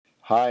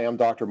Hi, I'm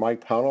Dr.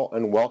 Mike Pownell,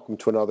 and welcome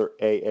to another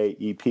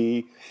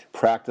AAEP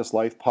Practice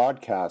Life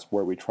podcast,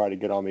 where we try to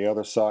get on the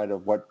other side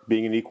of what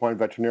being an equine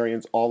veterinarian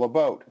is all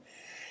about.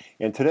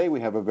 And today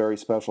we have a very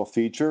special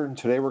feature. And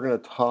today we're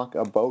going to talk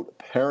about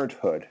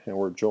parenthood, and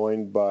we're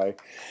joined by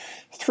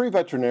three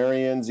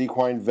veterinarians,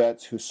 equine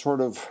vets, who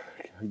sort of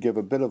give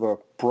a bit of a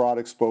broad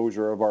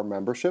exposure of our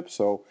membership.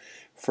 So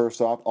first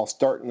off, I'll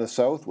start in the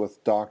south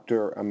with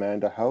Dr.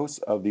 Amanda House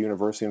of the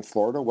University of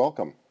Florida.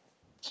 Welcome.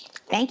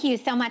 Thank you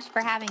so much for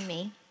having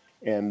me.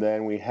 And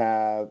then we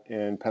have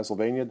in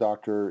Pennsylvania,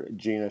 Dr.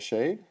 Gina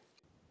Shade.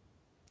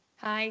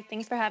 Hi,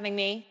 thanks for having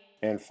me.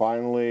 And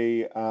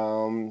finally,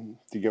 to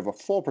give a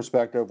full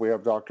perspective, we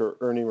have Dr.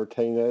 Ernie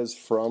Martinez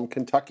from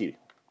Kentucky.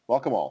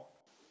 Welcome all.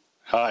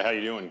 Hi, how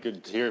you doing?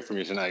 Good to hear from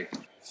you tonight.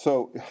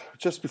 So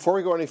just before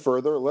we go any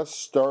further, let's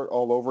start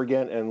all over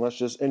again, and let's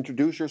just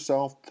introduce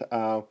yourself.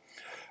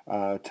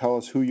 Tell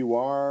us who you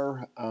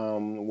are,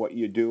 what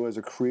you do as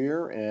a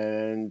career,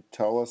 and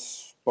tell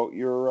us about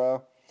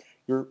your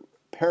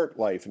parent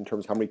life in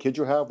terms of how many kids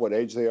you have, what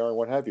age they are, and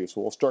what have you.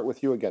 So we'll start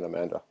with you again,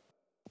 Amanda.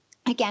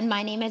 Again,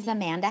 my name is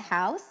Amanda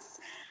House.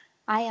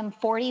 I am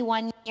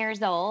 41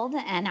 years old,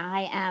 and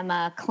I am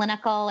a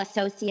clinical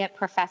associate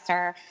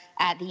professor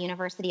at the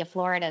University of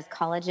Florida's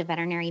College of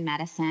Veterinary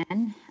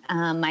Medicine.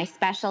 My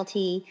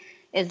specialty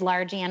is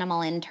large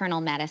animal internal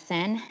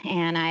medicine,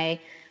 and I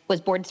was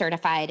board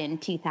certified in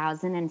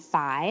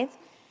 2005.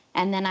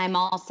 And then I'm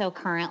also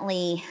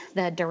currently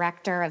the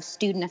director of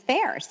student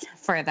affairs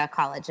for the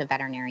College of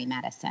Veterinary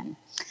Medicine.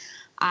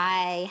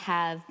 I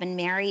have been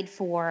married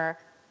for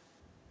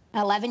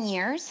 11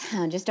 years,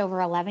 just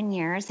over 11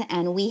 years,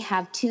 and we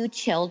have two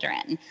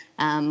children.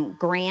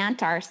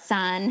 Grant, our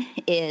son,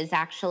 is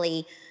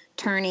actually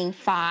turning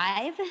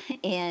 5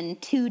 in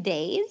 2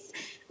 days,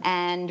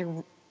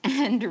 and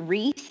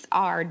Reese,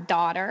 our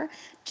daughter,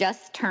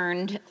 just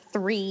turned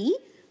 3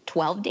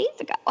 12 days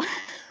ago.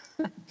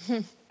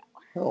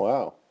 Oh,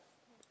 wow.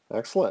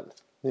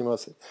 Excellent. You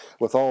must,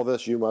 with all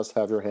this, you must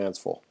have your hands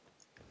full.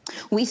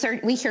 We sure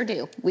do. We sure do.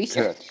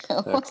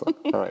 Excellent.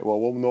 All right. Well,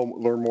 we'll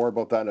learn more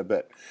about that in a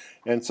bit.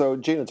 And so,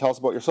 Gina, tell us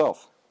about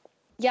yourself.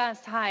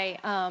 Yes, hi.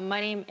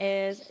 My name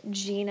is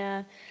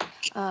Gina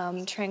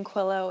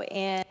Tranquillo,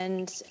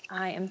 and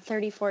I am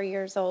 34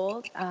 years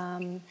old.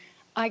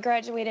 I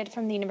graduated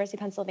from the University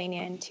of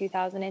Pennsylvania in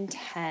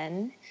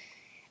 2010.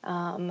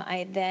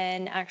 I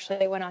then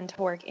actually went on to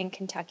work in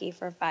Kentucky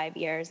for 5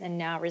 years and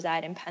now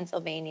reside in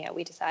Pennsylvania.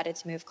 We decided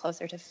to move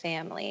closer to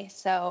family.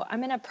 So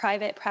I'm in a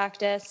private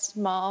practice,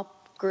 small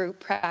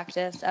group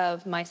practice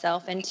of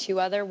myself and 2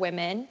 other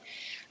women.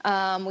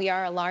 We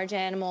are a large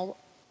animal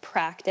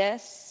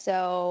practice,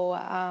 so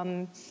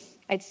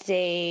I'd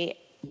say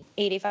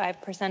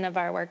 85% of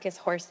our work is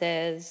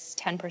horses,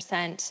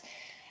 10%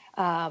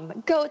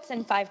 goats,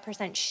 and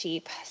 5%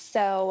 sheep.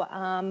 So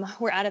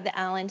we're out of the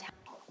Allentown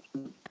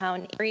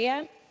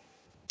area,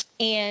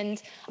 and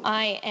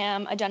I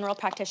am a general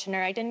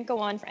practitioner. I didn't go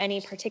on for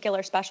any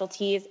particular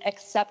specialties,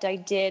 except I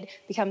did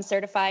become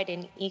certified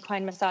in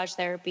equine massage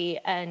therapy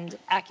and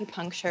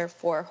acupuncture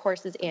for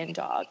horses and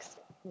dogs.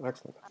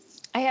 Excellent.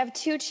 I have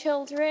 2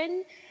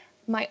 children.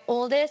 My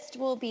oldest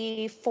will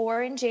be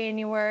 4 in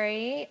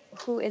January,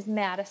 who is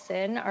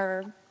Madison,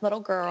 our little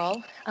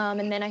girl.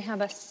 And then I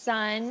have a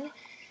son,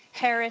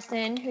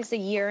 Harrison, who's a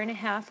 1.5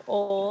 years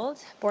old,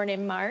 born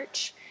in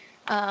March.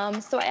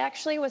 So I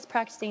actually was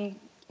practicing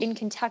in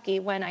Kentucky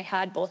when I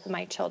had both of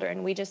my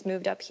children. We just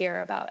moved up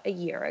here about a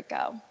year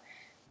ago.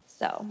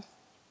 So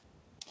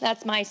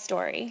that's my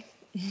story.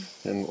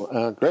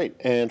 And great.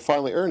 And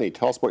finally, Ernie,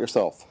 tell us about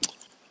yourself.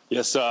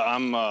 Yes,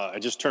 I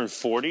just turned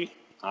 40.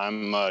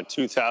 I'm a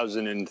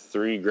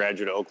 2003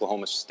 graduate of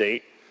Oklahoma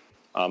State.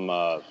 I'm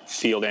a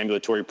field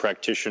ambulatory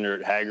practitioner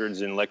at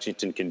Haggard's in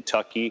Lexington,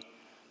 Kentucky.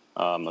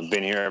 I've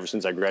been here ever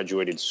since I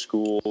graduated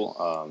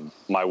school.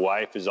 My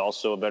wife is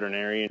also a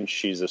veterinarian.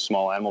 She's a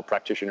small animal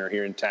practitioner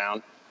here in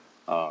town,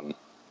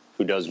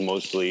 who does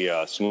mostly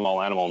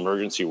small animal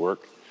emergency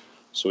work.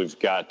 So we've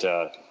got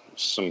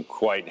some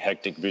quite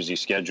hectic, busy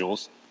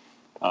schedules.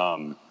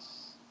 I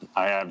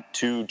have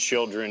 2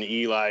 children.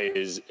 Eli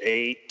is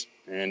 8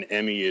 and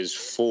Emmy is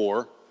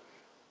 4,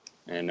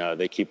 and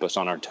they keep us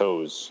on our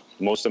toes.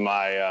 Most of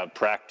my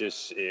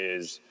practice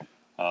is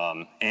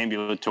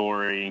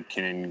ambulatory,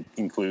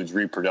 includes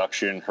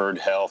reproduction, herd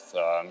health,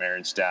 mare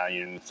and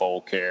stallion, foal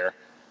care,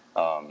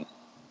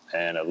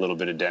 and a little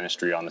bit of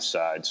dentistry on the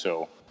side.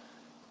 So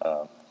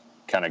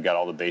kind of got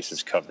all the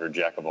bases covered,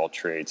 jack of all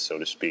trades, so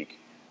to speak.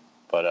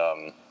 But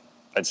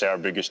I'd say our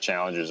biggest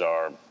challenges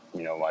are,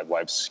 my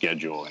wife's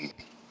schedule and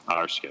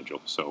our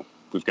schedule. So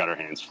we've got our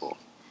hands full.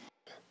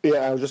 Yeah,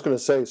 I was just going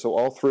to say, so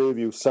all 3 of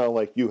you sound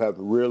like you have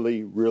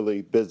really,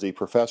 really busy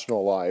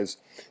professional lives,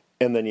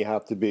 and then you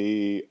have to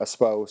be a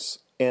spouse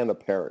and a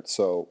parent.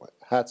 So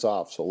hats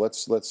off. So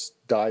let's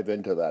dive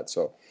into that.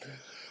 So,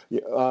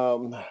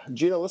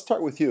 Gina, let's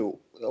start with you.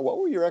 What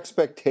were your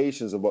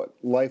expectations of what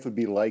life would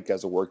be like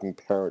as a working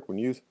parent when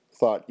you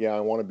thought, I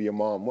want to be a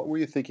mom? What were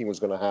you thinking was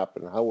going to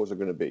happen? How was it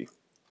going to be?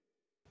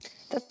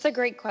 That's a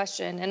great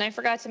question. And I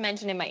forgot to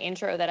mention in my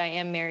intro that I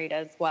am married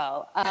as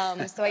well.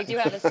 So I do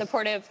have a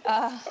supportive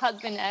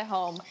husband at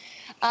home.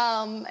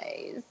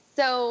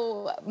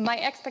 So my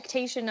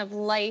expectation of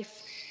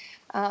life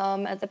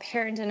as a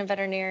parent and a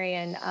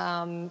veterinarian,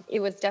 it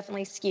was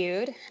definitely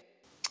skewed.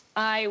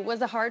 I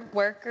was a hard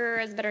worker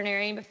as a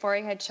veterinarian before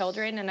I had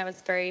children, and I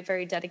was very,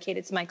 very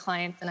dedicated to my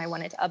clients, and I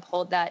wanted to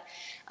uphold that.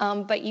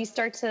 But you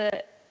start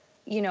to,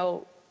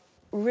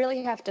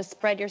 really have to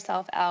spread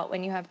yourself out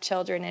when you have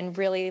children and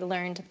really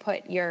learn to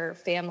put your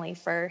family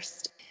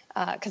first,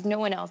 because no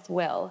one else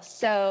will.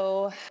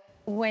 So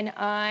when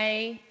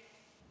I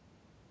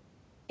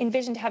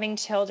envisioned having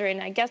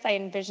children, I guess I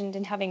envisioned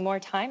in having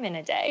more time in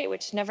a day,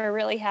 which never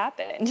really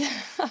happened,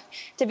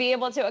 to be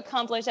able to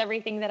accomplish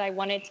everything that I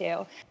wanted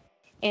to.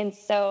 And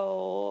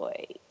so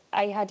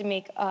I had to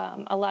make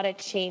a lot of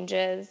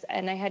changes,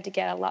 and I had to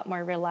get a lot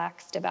more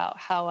relaxed about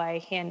how I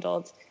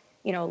handled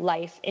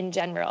life in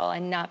general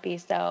and not be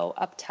so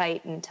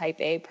uptight and type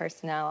A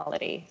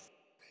personality.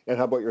 And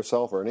how about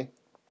yourself, Ernie?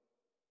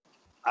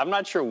 I'm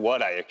not sure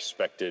what I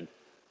expected.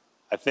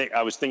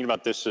 I was thinking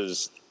about this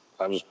as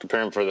I was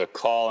preparing for the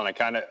call, and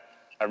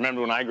I remember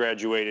when I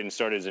graduated and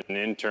started as an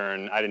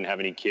intern, I didn't have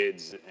any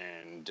kids,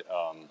 and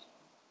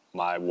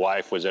my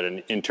wife was at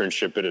an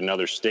internship at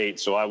another state,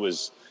 so I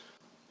was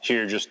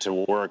here just to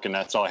work, and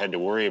that's all I had to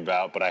worry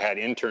about. But I had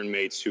intern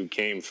mates who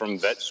came from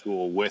vet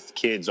school with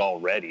kids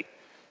already.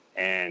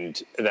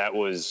 And that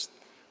was,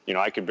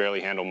 I could barely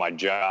handle my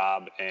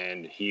job,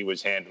 and he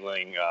was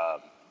handling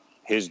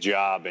his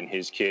job and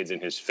his kids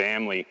and his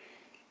family.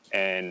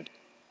 And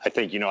I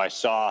think, I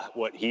saw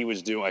what he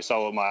was doing. I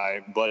saw what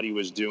my buddy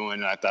was doing.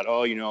 And I thought,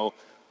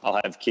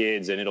 I'll have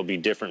kids and it'll be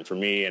different for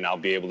me, and I'll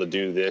be able to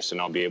do this and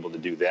I'll be able to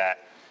do that.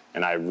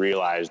 And I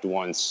realized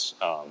once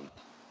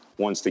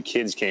the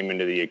kids came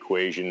into the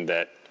equation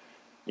that,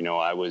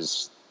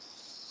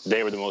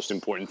 they were the most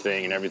important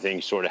thing, and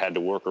everything sort of had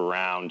to work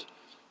around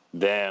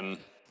them,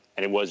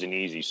 and it wasn't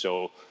easy.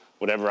 So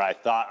whatever I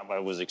thought I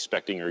was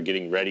expecting or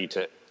getting ready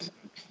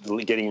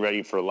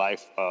for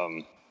life,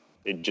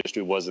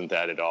 it wasn't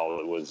that at all.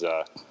 It was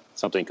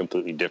something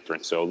completely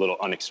different. So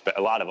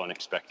a lot of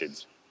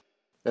unexpecteds.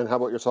 And how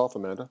about yourself,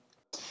 Amanda?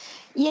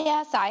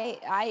 Yes,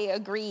 I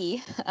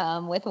agree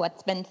with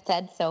what's been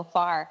said so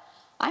far.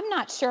 I'm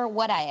not sure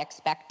what I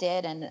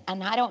expected, and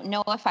I don't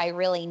know if I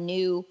really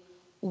knew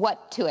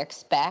what to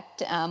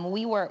expect.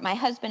 My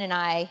husband and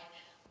I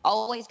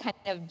always kind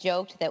of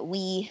joked that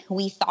we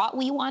thought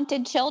we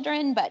wanted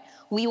children, but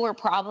we were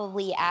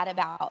probably at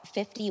about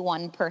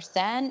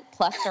 51%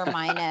 plus or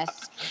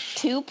minus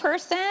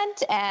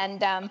 2%.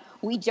 And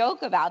we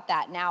joke about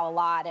that now a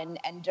lot, and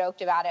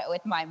joked about it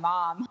with my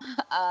mom.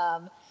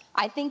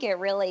 I think it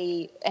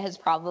really has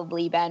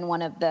probably been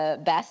one of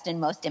the best and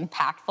most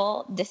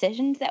impactful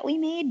decisions that we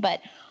made, but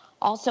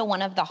also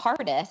one of the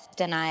hardest.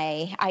 And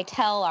I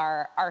tell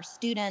our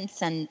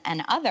students and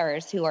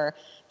others who are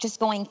just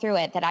going through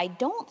it that I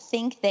don't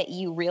think that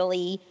you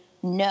really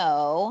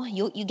know.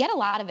 You get a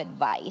lot of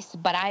advice,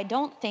 but I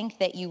don't think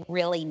that you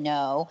really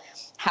know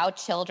how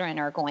children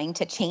are going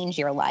to change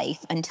your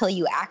life until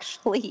you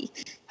actually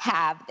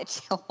have the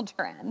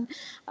children.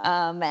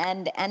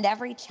 And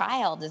every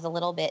child is a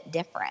little bit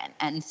different.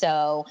 And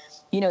so,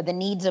 the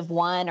needs of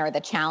one or the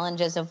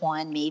challenges of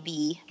one may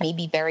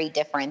be very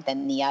different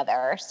than the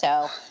other.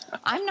 So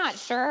I'm not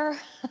sure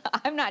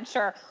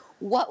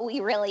what we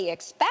really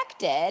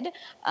expected.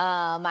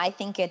 I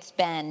think it's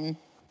been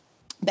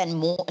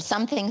more,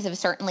 some things have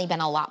certainly been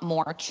a lot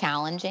more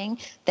challenging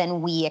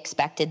than we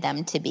expected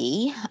them to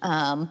be.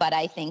 But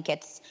I think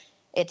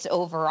it's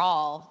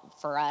overall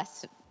for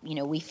us,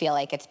 we feel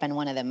like it's been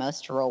one of the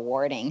most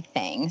rewarding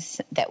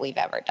things that we've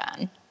ever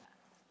done.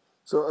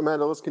 So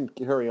Amanda, let's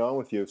carry on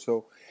with you.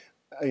 So,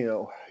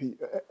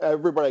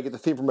 everybody, I get the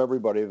theme from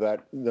everybody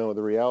that, the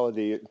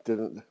reality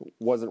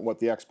wasn't what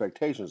the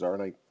expectations are.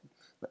 And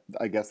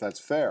I guess that's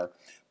fair.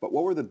 But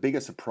what were the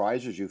biggest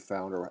surprises you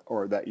found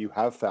or that you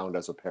have found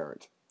as a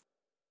parent?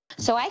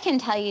 So I can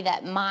tell you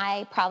that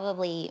my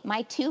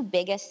two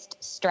biggest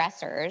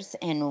stressors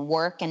in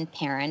work and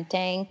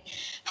parenting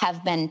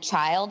have been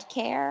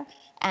childcare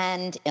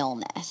and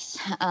illness.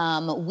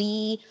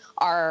 We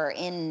are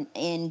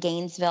in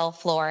Gainesville,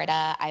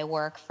 Florida. I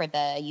work for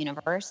the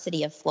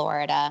University of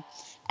Florida.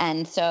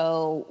 And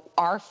so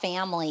our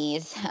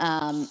families,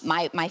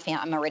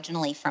 I'm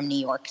originally from New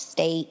York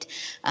State.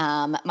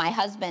 My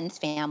husband's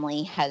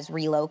family has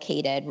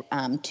relocated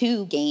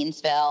to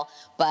Gainesville,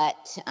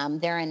 but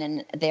they're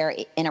in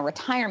a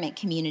retirement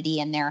community,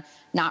 and they're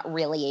not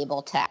really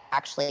able to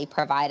actually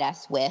provide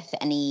us with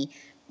any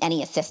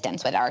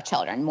assistance with our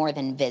children, more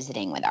than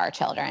visiting with our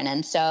children.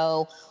 And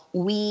so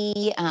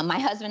my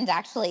husband's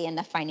actually in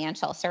the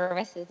financial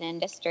services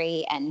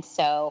industry, and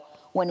so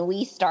when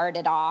we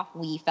started off,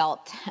 we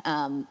felt,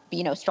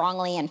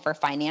 strongly and for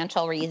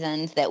financial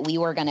reasons that we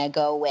were going to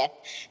go with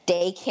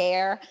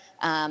daycare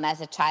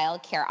as a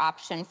child care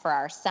option for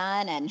our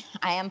son. And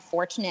I am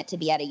fortunate to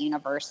be at a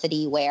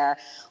university where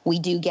we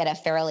do get a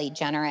fairly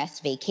generous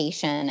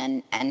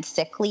vacation and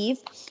sick leave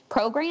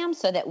program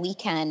so that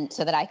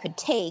I could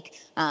take,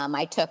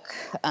 I took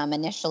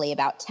initially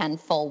about 10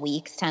 full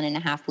weeks, 10 and a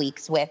half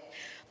weeks with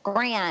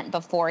Grant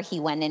before he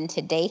went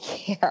into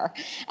daycare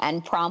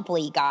and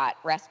promptly got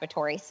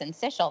respiratory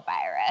syncytial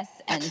virus.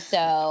 And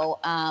so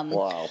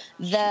Wow.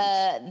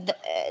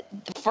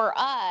 for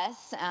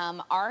us,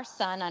 our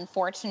son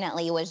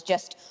unfortunately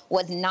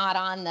was not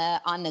on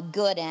the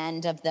good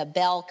end of the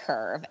bell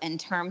curve in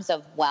terms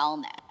of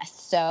wellness.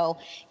 So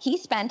he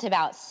spent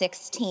about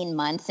 16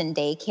 months in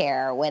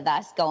daycare with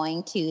us,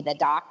 going to the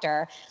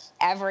doctor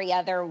every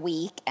other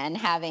week and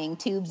having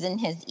tubes in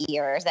his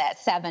ears at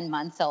 7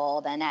 months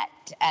old. And at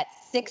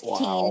 16,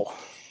 Wow.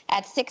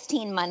 at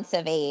 16 months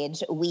of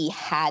age, we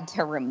had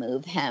to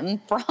remove him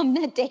from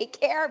the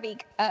daycare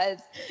because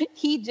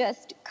he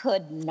just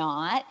could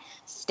not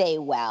stay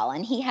well.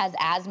 And he has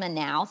asthma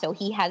now, so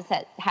he has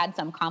had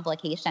some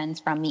complications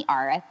from the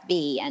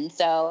RSV. And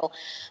so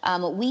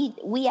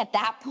we at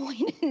that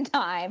point in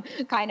time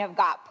kind of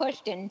got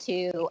pushed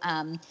into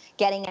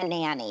getting a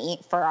nanny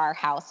for our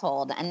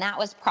household. And that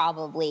was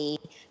probably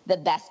the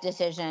best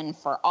decision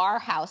for our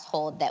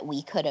household that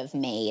we could have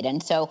made.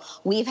 And so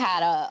we've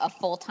had a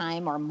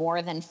full-time or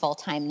more than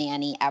full-time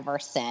nanny ever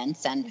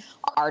since. And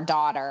our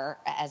daughter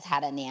has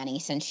had a nanny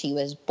since she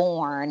was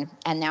born.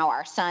 And now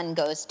our son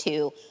goes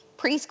to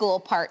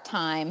preschool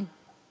part-time,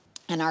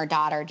 and our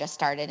daughter just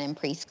started in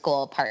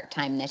preschool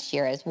part-time this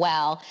year as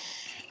well.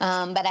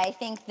 But I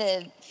think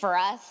for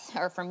us,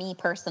 or for me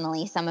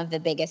personally, some of the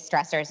biggest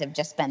stressors have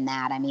just been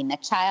that. I mean, the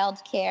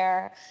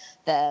childcare,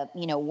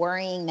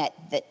 worrying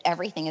that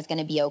everything is going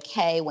to be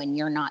okay when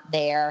you're not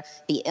there,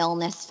 the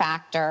illness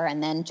factor,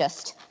 and then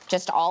just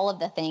all of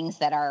the things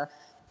that are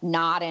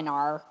not in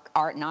our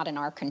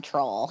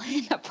control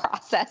in the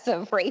process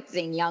of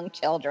raising young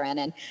children.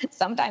 And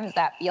sometimes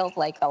that feels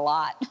like a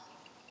lot.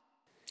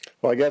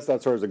 Well, I guess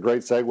that sort of is a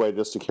great segue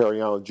just to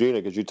carry on with Gina,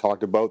 because you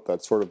talked about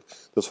that sort of,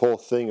 this whole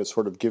thing is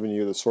sort of giving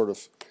you the sort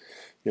of,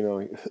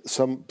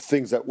 some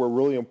things that were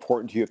really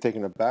important to you have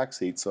taken a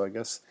backseat. So I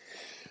guess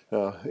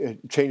it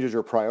changes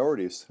your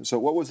priorities. So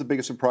what was the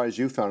biggest surprise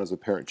you found as a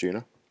parent,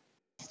 Gina?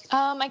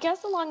 I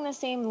guess along the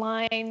same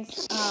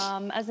lines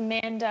as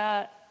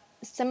Amanda,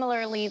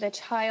 similarly the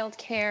child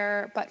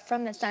care, but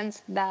from the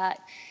sense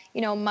that,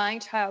 my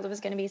child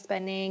was going to be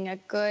spending a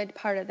good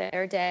part of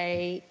their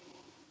day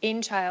in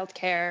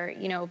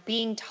childcare,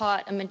 being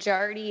taught a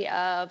majority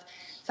of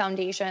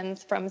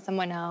foundations from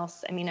someone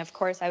else. I mean, of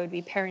course, I would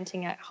be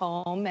parenting at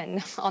home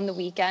and on the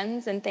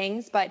weekends and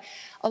things, but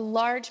a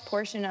large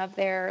portion of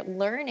their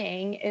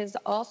learning is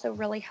also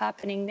really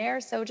happening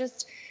there. So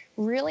just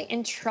really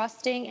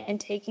entrusting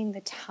and taking the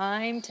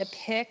time to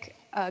pick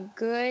a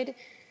good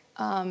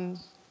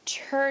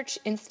church,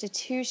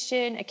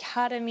 institution,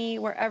 academy,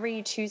 wherever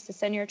you choose to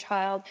send your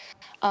child.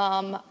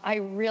 I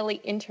really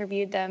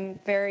interviewed them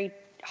very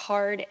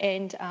hard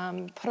and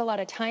put a lot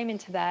of time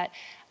into that.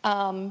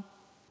 The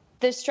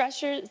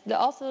stressors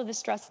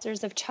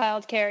of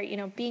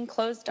childcare, being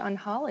closed on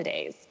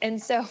holidays.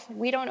 And so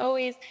we don't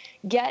always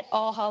get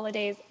all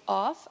holidays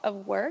off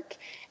of work.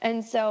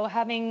 And so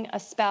having a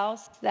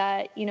spouse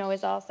that,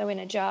 is also in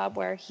a job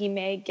where he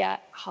may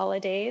get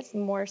holidays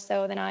more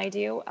so than I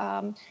do,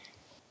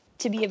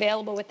 to be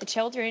available with the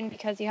children,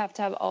 because you have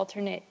to have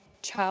alternate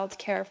child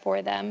care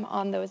for them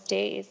on those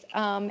days.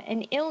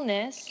 An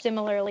illness,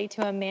 similarly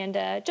to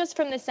Amanda, just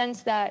from the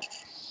sense that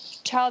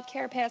child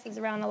care passes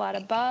around a lot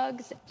of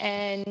bugs.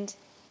 And,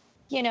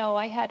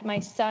 I had my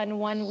son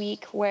one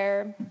week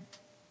where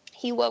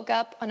he woke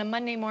up on a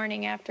Monday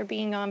morning after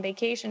being on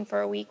vacation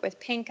for a week with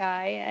pink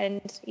eye,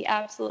 and he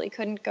absolutely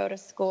couldn't go to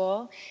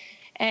school.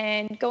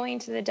 And going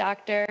to the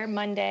doctor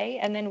Monday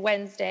and then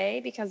Wednesday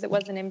because it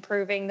wasn't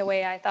improving the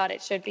way I thought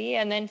it should be,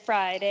 and then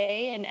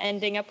Friday and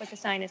ending up with a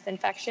sinus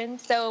infection.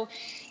 So,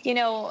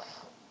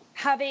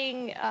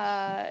 having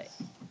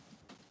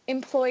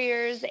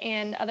employers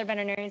and other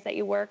veterinarians that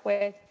you work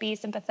with be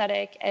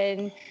sympathetic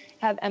and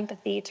have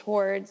empathy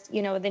towards,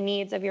 the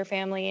needs of your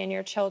family and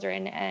your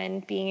children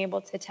and being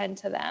able to tend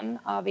to them,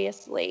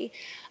 obviously.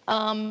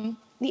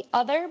 The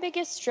other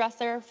biggest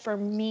stressor for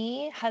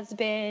me has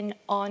been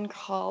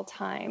on-call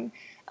time.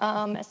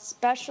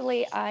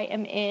 Especially I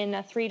am in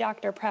a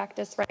 3-doctor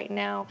practice right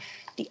now.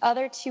 The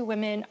other 2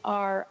 women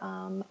are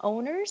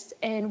owners,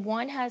 and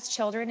one has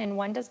children and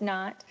one does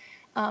not.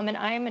 And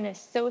I am an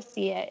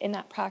associate in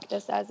that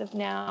practice as of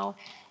now.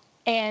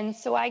 And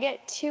so I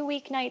get 2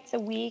 weeknights a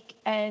week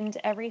and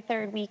every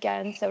third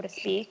weekend, so to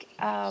speak.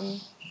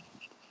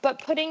 But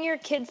putting your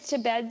kids to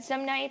bed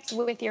some nights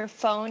with your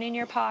phone in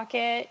your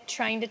pocket,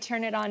 trying to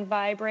turn it on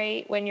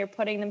vibrate when you're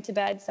putting them to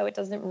bed so it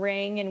doesn't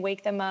ring and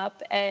wake them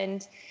up,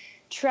 and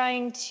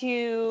trying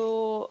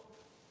to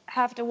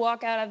have to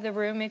walk out of the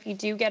room if you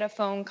do get a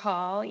phone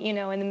call, in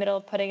the middle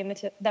of putting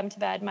them to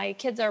bed. My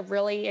kids are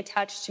really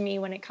attached to me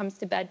when it comes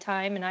to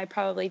bedtime, and I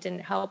probably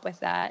didn't help with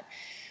that.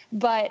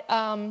 But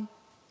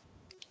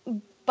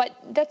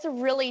that's a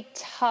really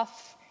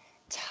tough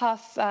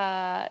tough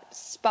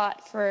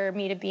spot for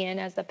me to be in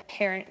as a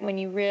parent when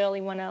you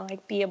really want to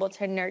like be able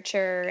to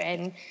nurture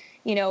and,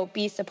 you know,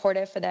 be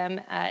supportive for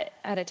them at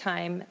a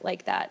time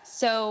like that.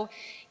 So,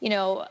 you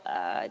know,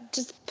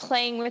 just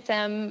playing with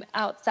them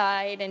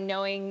outside and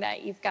knowing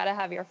that you've got to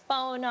have your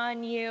phone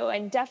on you.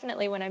 And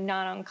definitely when I'm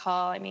not on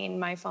call, I mean,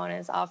 my phone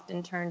is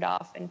often turned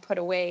off and put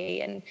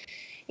away and,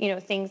 you know,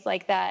 things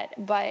like that.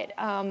 But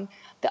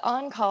the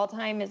on-call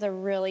time is a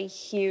really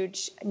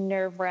huge,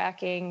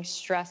 nerve-wracking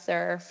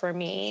stressor for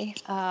me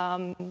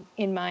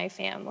in my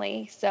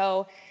family.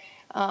 So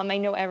I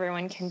know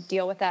everyone can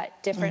deal with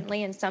that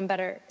differently, and some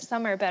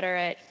are better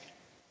at,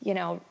 you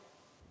know,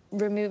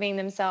 removing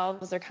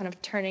themselves or kind of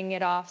turning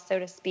it off, so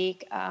to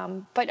speak.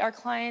 But our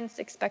clients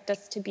expect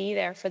us to be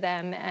there for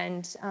them,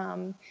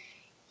 and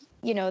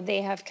you know,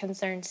 they have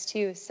concerns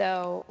too.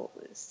 So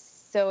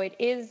it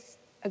is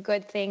a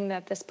good thing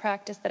that this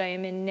practice that I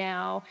am in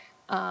now,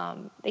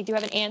 they do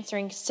have an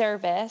answering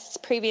service.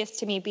 Previous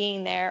to me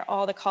being there,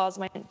 all the calls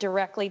went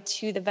directly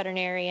to the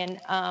veterinarian.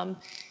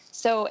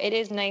 So it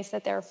is nice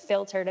that they're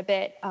filtered a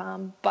bit,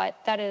 but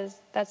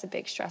that's a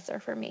big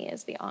stressor for me,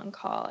 is the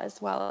on-call,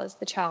 as well as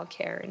the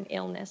childcare and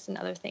illness and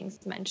other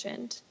things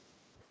mentioned.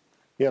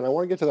 Yeah, and I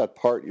want to get to that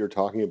part you're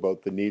talking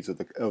about, the needs of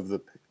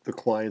the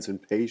clients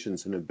and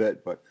patients in a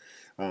bit, but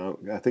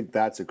I think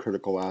that's a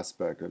critical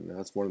aspect, and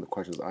that's one of the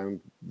questions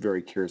I'm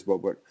very curious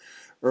about. But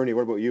Ernie,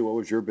 what about you? What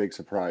was your big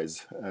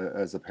surprise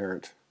as a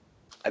parent?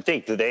 I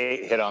think that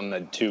they hit on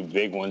the two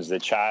big ones: the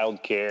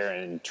child care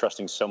and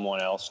trusting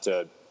someone else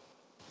to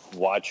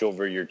watch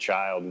over your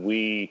child.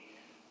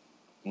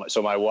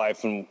 So my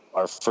wife,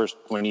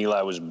 when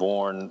Eli was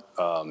born,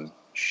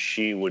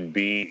 she would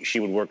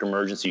work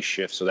emergency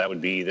shifts. So that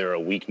would be either a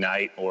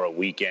weeknight or a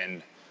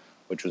weekend,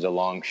 which was a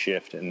long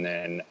shift. And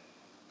then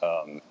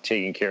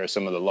taking care of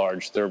some of the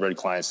large thoroughbred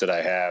clients that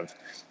I have,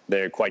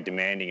 they're quite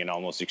demanding and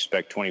almost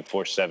expect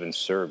 24/7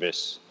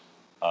 service,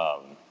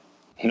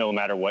 no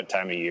matter what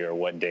time of year or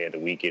what day of the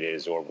week it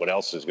is or what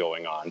else is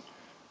going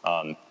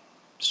on.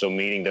 So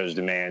meeting those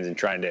demands and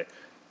trying to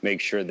make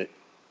sure that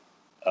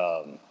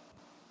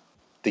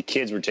the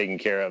kids were taken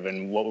care of,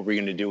 and what were we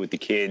going to do with the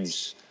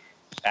kids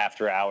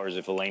after hours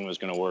if Elaine was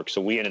going to work. So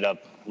we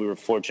were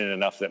fortunate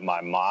enough that my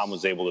mom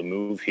was able to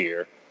move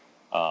here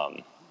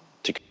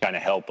to kind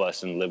of help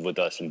us and live with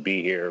us and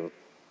be here,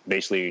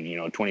 basically, you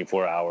know,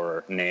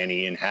 24-hour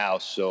nanny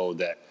in-house, so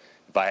that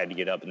if I had to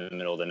get up in the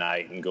middle of the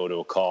night and go to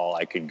a call,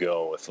 I could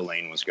go if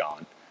Elaine was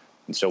gone.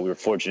 And so we were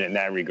fortunate in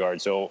that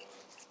regard. So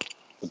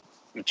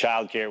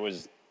childcare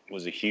was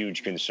a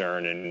huge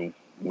concern, and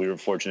we were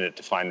fortunate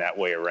to find that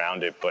way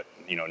around it. But,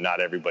 you know,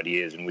 not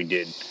everybody is. And we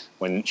did,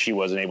 when she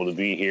wasn't able to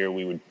be here,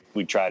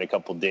 we tried a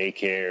couple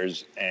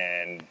daycares,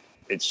 and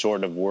it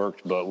sort of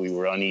worked, but we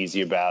were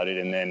uneasy about it.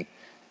 And then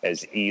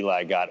as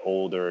Eli got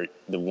older,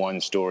 the one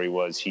story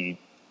was he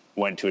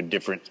went to a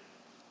different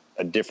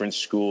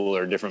school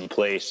or a different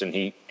place, and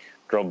he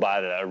drove by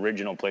the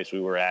original place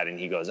we were at, and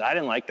he goes, "I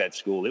didn't like that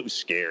school. It was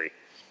scary."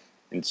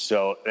 And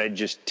so that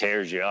just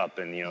tears you up.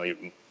 And, you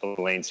know,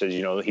 Elaine says,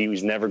 you know, he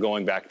was never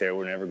going back there.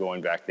 We're never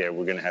going back there.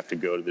 We're going to have to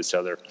go to this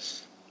other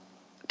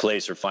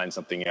place or find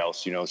something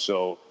else, you know.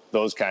 So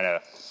those kind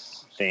of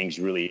things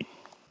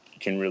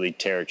can really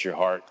tear at your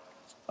heart.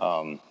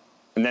 And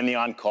then the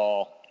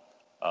on-call,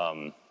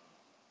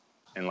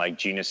 and like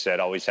Gina said,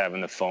 always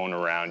having the phone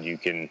around you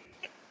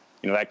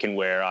that can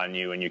wear on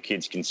you, and your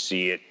kids can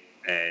see it,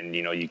 and,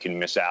 you know, you can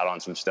miss out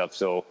on some stuff.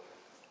 So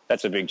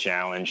that's a big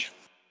challenge.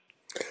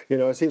 You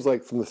know, it seems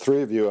like from the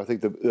three of you, I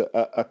think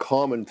a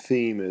common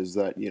theme is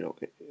that, you know,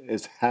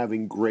 is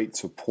having great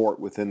support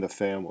within the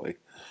family.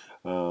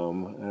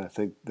 And I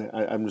think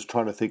I'm just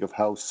trying to think of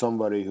how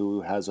somebody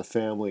who has a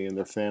family and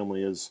their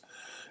family is,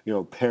 you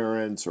know,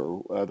 parents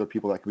or other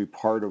people that can be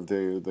part of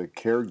the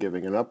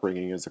caregiving and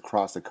upbringing is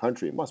across the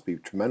country. It must be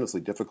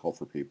tremendously difficult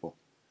for people.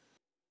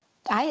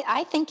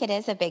 I think it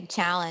is a big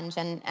challenge,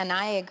 and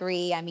I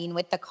agree. I mean,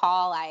 with the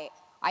call,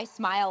 I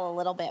smile a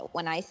little bit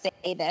when I say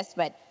this,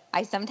 but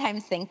I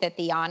sometimes think that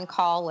the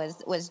on-call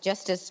was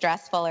just as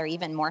stressful or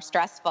even more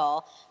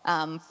stressful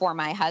for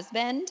my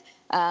husband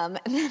than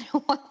it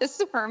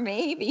was for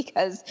me,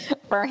 because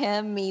for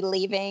him, me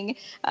leaving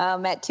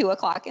at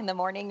 2:00 in the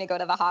morning to go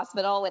to the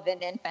hospital with an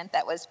infant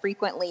that was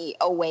frequently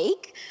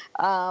awake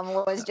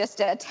was just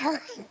a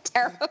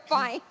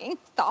terrifying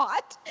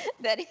thought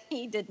that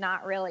he did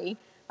not really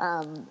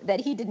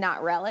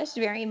relish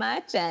very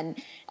much. And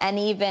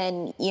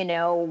even, you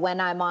know,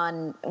 when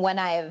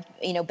I've,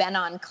 you know, been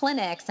on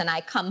clinics and I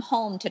come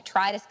home to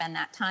try to spend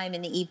that time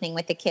in the evening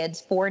with the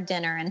kids for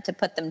dinner and to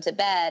put them to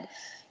bed,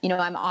 you know,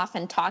 I'm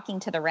often talking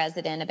to the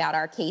resident about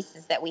our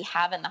cases that we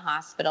have in the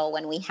hospital.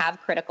 When we have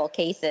critical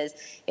cases,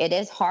 it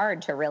is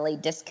hard to really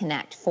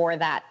disconnect for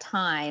that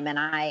time. And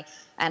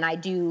and I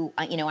do,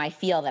 I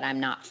feel that I'm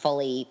not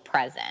fully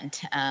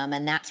present.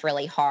 And that's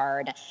really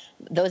hard.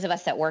 Those of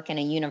us that work in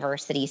a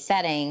university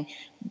setting,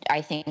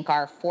 I think,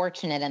 are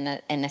fortunate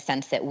in the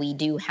sense that we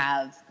do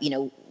have,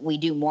 we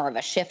do more of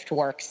a shift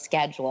work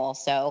schedule.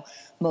 So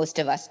most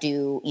of us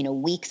do,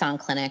 weeks on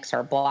clinics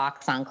or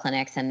blocks on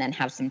clinics, and then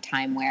have some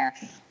time where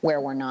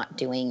we're not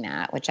doing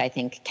that, which I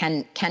think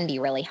can be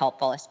really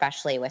helpful,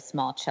 especially with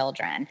small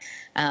children.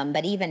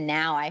 But even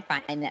now, I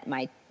find that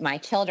my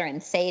children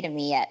say to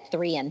me at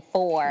 3 and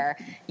 4,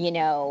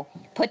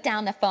 put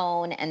down the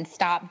phone and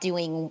stop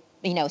doing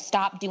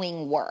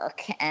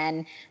work.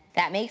 And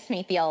that makes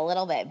me feel a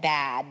little bit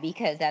bad,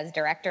 because as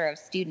director of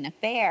student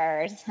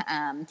affairs,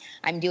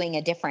 I'm doing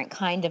a different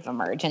kind of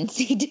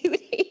emergency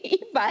duty,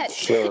 but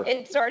Sure.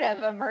 It's sort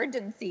of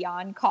emergency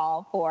on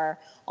call for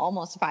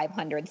almost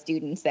 500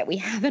 students that we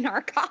have in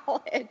our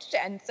college.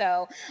 And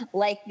so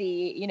like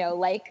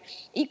like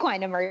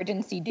equine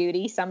emergency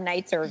duty, some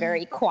nights are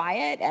very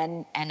quiet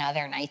and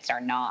other nights are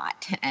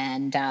not.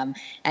 And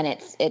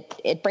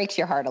it breaks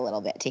your heart a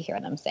little bit to hear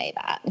them say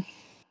that.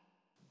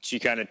 She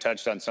kind of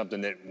touched on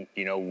something that,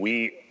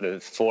 the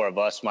 4 of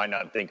us might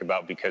not think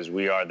about, because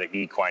we are the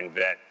equine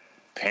vet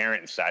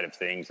parent side of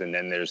things. And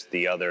then there's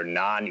the other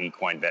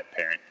non-equine vet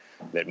parent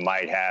that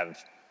might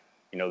have,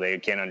 they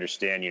can't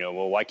understand,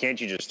 well, why can't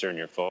you just turn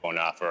your phone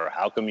off? Or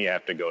how come you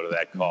have to go to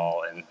that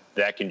call? And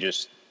that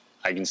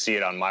I can see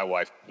it on my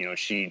wife.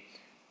 She's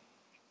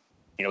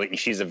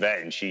a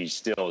vet, and she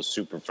still is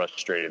super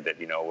frustrated that,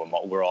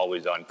 we're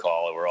always on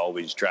call, and we're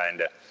always trying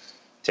to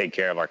take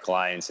care of our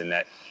clients. And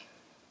that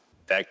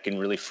can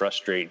really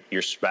frustrate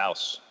your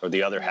spouse or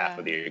the other half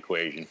of the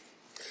equation.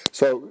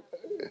 So,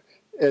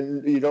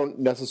 and you don't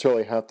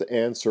necessarily have to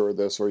answer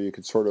this, or you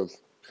could sort of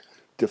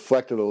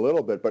deflect it a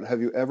little bit, but have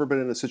you ever been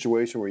in a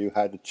situation where you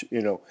had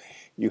to,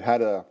 you had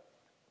to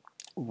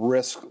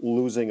risk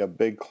losing a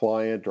big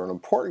client or an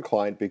important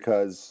client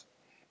because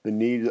the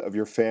need of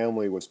your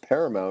family was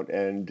paramount,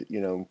 and, did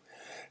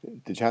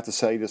you have to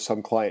say to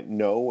some client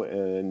no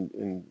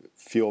and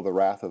feel the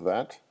wrath of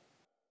that?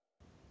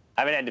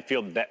 I haven't had to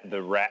feel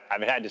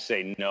I've had to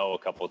say no a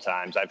couple of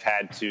times. I've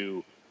had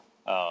to,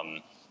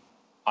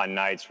 on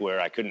nights where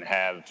I didn't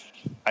have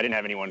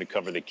anyone to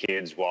cover the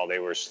kids while they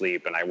were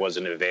asleep and I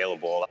wasn't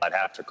available, I'd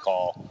have to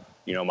call,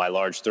 my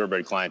large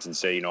thoroughbred clients and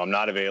say, I'm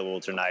not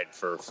available tonight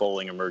for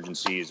foaling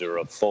emergencies or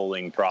a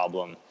foaling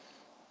problem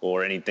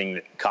or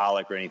anything,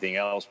 colic or anything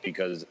else,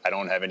 because I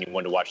don't have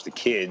anyone to watch the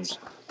kids.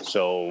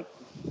 So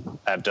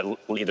I have to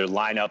either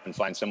line up and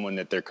find someone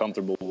that they're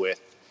comfortable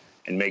with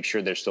and make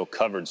sure they're still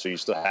covered. So you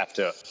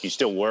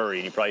still worry,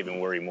 and you probably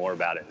even worry more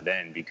about it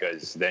then,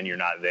 because then you're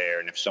not there.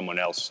 And if someone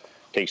else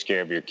takes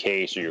care of your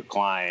case or your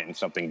client and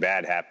something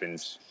bad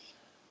happens,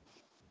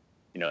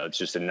 it's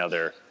just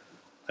another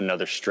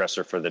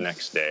stressor for the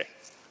next day.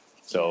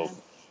 So,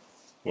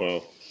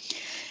 Well,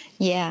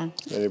 yeah.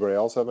 Anybody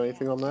else have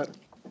anything on that?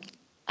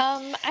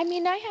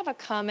 I have a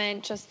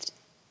comment, just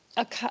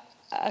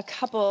a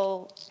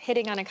couple,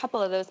 hitting on a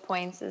couple of those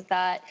points, is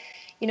that,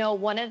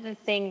 one of the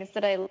things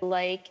that I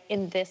like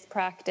in this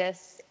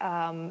practice,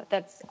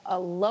 that's a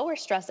lower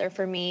stressor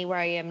for me where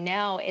I am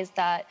now, is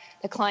that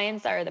the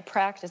clients are the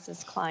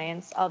practice's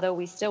clients. Although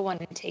we still want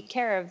to take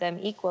care of them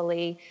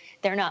equally,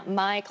 they're not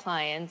my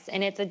clients.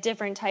 And it's a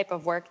different type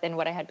of work than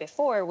what I had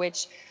before,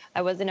 which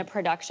I was in a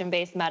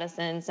production-based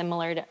medicine,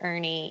 similar to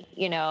Ernie,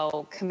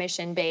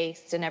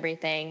 commission-based and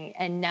everything.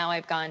 And now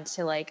I've gone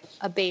to like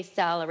a base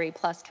salary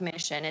plus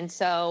commission. And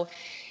so,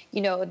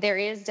 there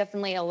is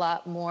definitely a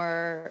lot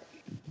more,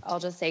 I'll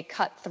just say,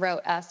 cutthroat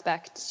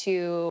aspect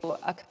to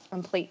a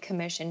complete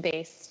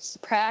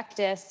commission-based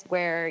practice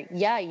where,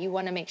 you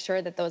want to make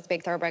sure that those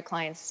big thoroughbred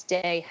clients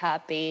stay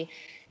happy,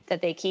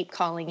 that they keep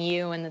calling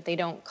you, and that they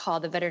don't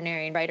call the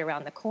veterinarian right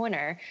around the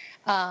corner.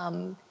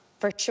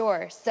 For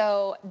sure.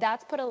 So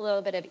that's put a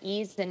little bit of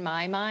ease in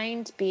my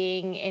mind,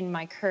 being in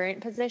my current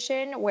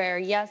position where,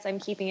 yes, I'm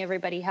keeping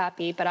everybody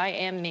happy, but I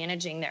am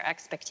managing their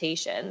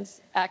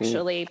expectations,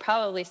 actually,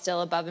 probably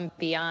still above and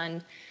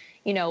beyond,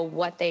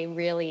 what they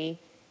really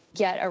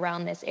get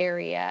around this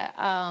area.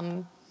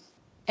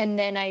 And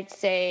then I'd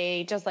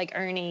say, just like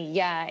Ernie,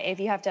 if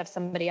you have to have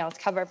somebody else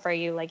cover for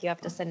you, like you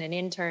have to send an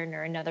intern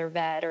or another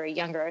vet or a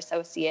younger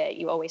associate,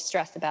 you always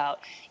stress about,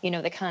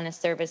 the kind of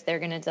service they're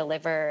going to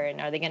deliver, and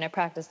are they going to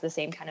practice the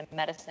same kind of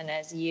medicine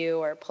as you,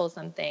 or pull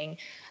something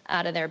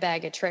out of their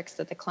bag of tricks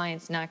that the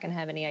client's not going to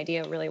have any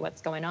idea really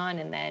what's going on.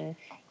 And then,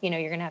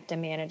 you're going to have to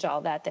manage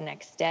all that the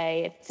next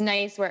day. It's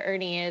nice where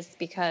Ernie is,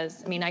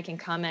 because, I can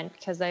comment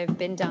because I've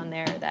been down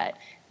there that,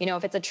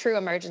 if it's a true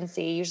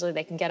emergency, usually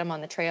they can get them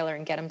on the trailer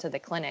and get them to the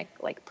clinic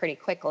like pretty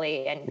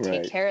quickly and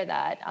take care of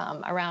that.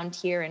 Around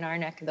here in our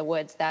neck of the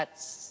woods,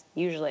 that's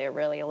usually a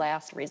really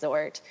last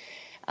resort.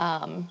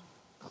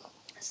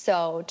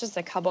 So just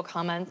a couple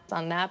comments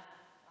on that.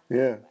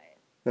 Yeah,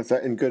 that's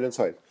that, and good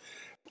insight.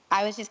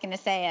 I was just going to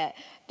say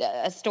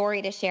a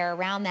story to share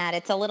around that.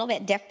 It's a little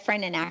bit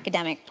different in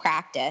academic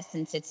practice,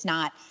 since it's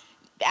not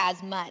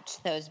as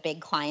much those big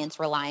clients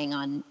relying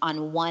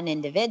on one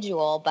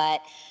individual.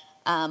 But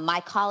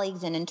my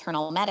colleagues in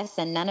internal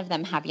medicine, none of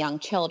them have young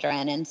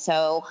children. And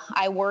so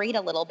I worried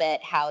a little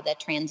bit how the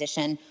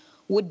transition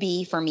would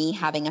be for me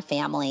having a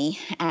family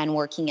and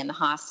working in the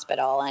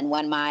hospital. And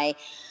when my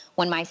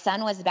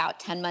son was about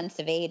 10 months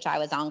of age, I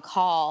was on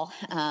call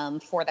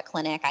for the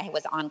clinic. I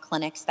was on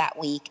clinics that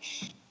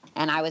week,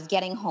 and I was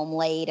getting home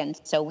late. And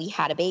so we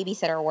had a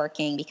babysitter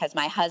working because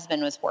my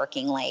husband was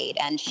working late.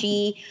 And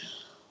she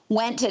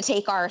went to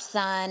take our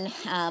son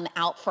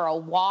out for a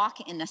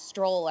walk in the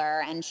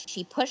stroller, and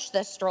she pushed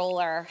the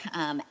stroller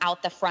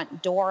out the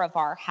front door of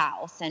our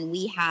house. And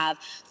we have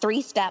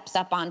 3 steps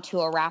up onto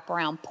a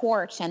wraparound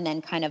porch and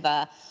then kind of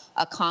a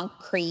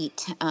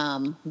concrete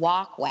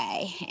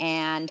walkway.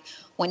 And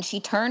when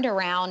she turned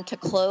around to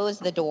close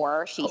the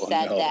door, she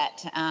said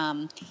that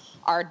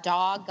our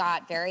dog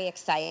got very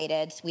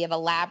excited. We have a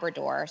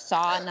Labrador,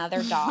 saw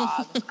another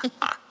dog,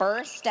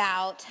 burst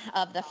out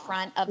of the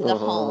front of the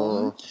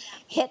home,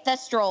 hit the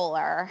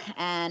stroller,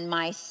 and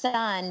my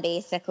son,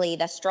 basically,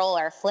 the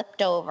stroller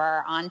flipped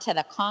over onto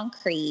the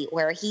concrete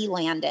where he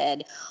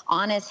landed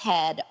on his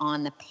head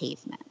on the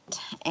pavement.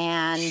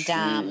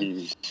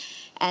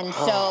 And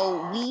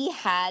so we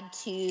had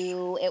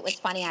to, it was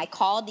funny, I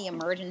called the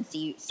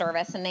emergency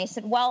service and they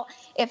said, well,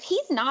 if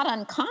he's not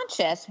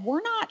unconscious,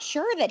 we're not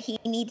sure that he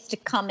needs to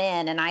come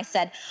in. And I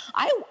said,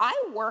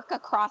 I work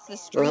across the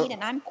street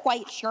and I'm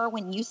quite sure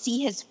when you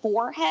see his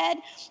forehead,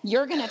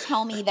 you're going to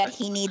tell me that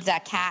he needs a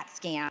CAT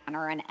scan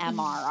or an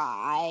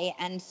MRI.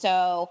 And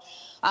so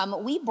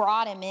we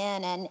brought him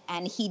in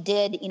and he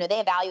did, they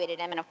evaluated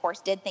him and of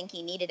course did think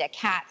he needed a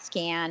CAT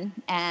scan.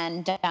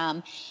 And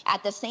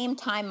at the same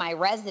time, my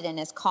resident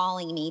is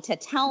calling me to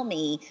tell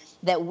me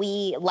that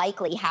we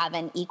likely have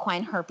an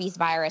equine herpes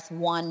virus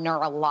 1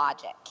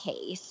 neurologic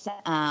case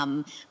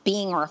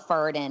being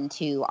referred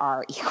into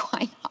our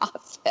equine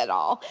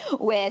hospital,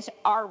 which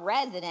our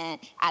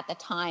resident at the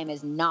time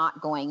is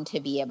not going to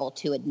be able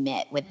to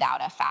admit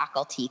without a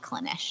faculty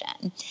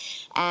clinician.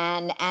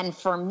 And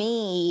for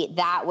me,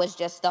 that was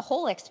just, the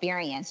whole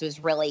experience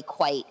was really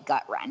quite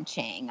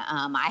gut-wrenching.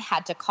 I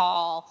had to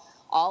call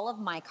all of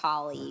my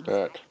colleagues.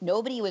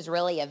 Nobody was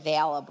really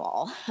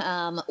available.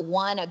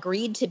 One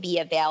agreed to be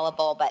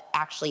available, but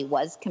actually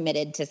was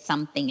committed to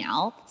something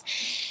else.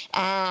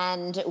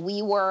 And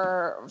we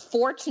were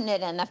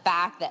fortunate in the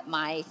fact that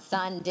my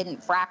son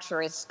didn't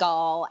fracture his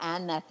skull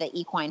and that the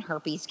equine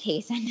herpes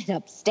case ended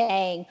up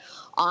staying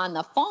on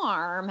the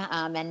farm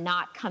and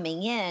not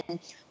coming in.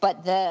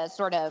 But the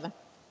sort of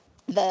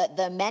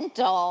the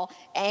mental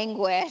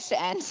anguish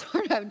and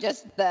sort of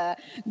just the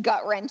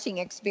gut-wrenching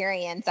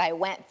experience I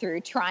went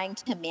through trying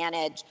to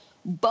manage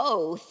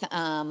both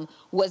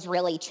was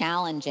really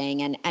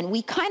challenging. And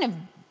we kind of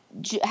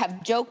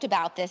have joked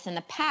about this in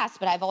the past,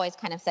 but I've always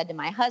kind of said to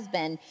my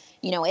husband,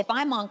 if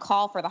I'm on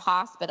call for the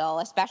hospital,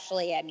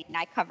 especially,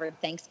 I covered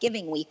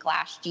Thanksgiving week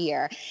last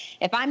year.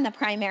 If I'm the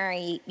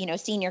primary,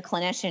 senior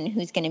clinician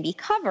who's going to be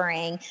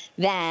covering,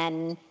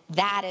 then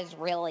that is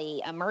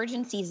really,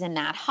 emergencies in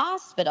that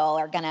hospital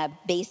are going to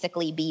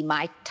basically be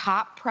my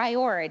top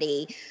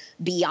priority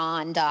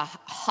beyond a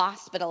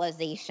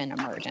hospitalization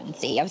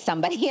emergency of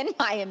somebody in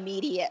my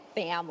immediate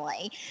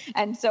family.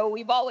 And so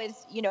we've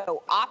always,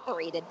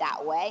 operated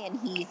that way. And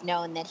he's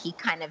known that he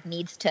kind of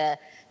needs to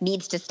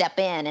step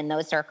in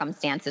those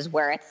circumstances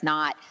where it's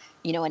not,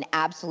 an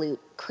absolute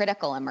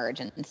critical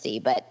emergency.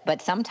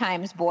 But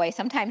sometimes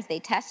they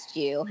test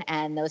you,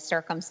 and those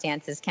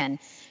circumstances can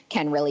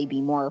really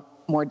be more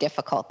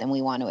difficult than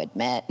we want to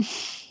admit.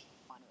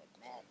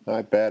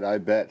 I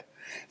bet.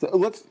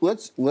 So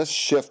let's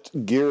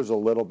shift gears a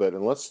little bit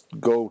and let's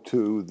go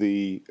to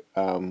the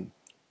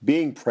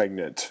being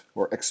pregnant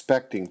or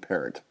expecting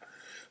parent.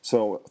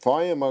 So if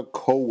I am a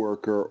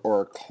coworker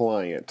or a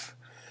client,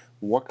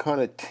 what kind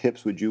of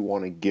tips would you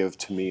want to give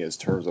to me as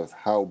terms of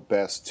how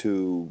best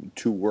to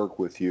work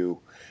with you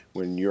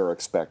when you're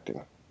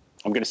expecting?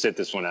 I'm going to sit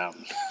this one out.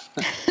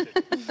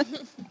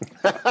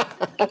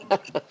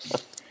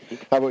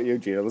 How about you,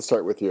 Gina? Let's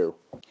start with you.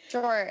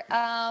 Sure.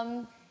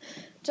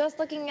 Just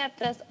looking at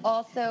this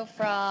also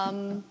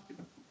from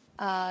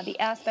the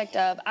aspect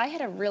of, I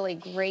had a really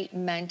great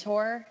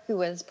mentor who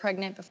was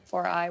pregnant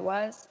before I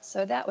was.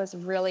 So that was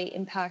really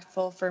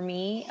impactful for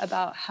me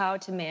about how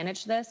to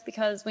manage this,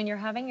 because when you're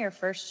having your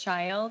first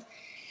child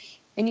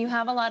and you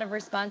have a lot of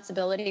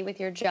responsibility with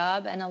your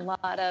job and a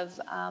lot of,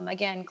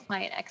 again,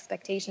 client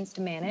expectations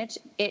to manage,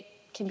 it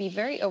can be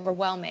very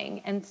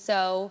overwhelming. And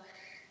so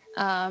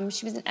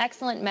she was an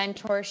excellent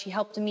mentor. She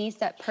helped me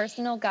set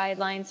personal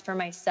guidelines for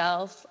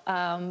myself,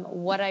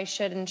 what I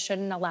should and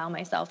shouldn't allow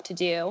myself to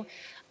do.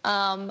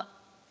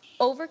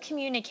 Over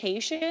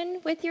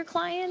communication with your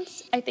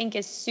clients, I think,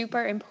 is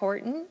super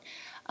important.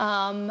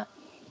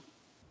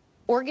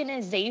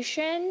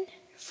 Organization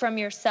from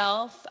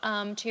yourself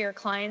to your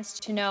clients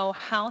to know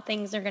how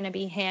things are going to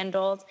be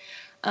handled.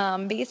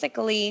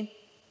 Basically,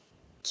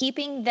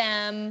 keeping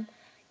them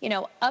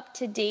up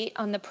to date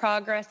on the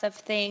progress of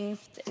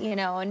things,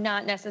 and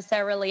not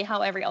necessarily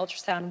how every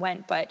ultrasound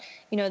went, but,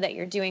 that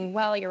you're doing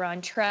well, you're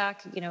on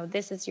track,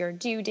 this is your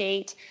due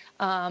date.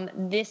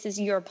 This is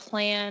your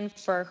plan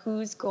for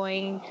who's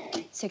going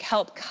to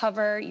help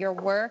cover your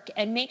work,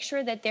 and make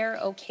sure that they're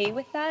okay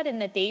with that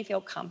and that they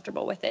feel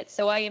comfortable with it.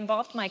 So I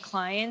involved my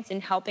clients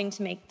in helping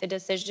to make the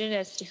decision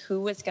as to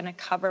who was going to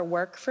cover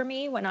work for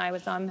me when I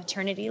was on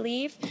maternity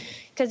leave,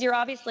 because you're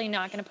obviously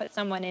not going to put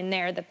someone in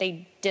there that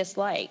they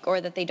dislike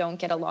or that they don't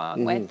get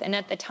along with. And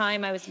at the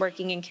time I was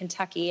working in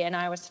Kentucky, and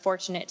I was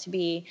fortunate to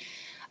be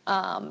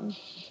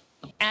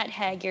at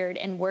Hagyard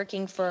and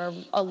working for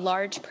a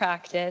large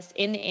practice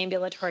in the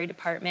ambulatory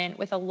department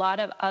with a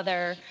lot of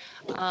other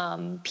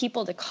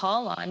people to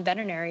call on,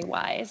 veterinary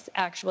wise,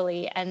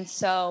 actually. And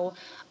so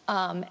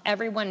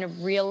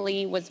everyone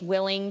really was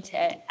willing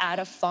to add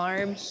a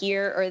farm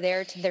here or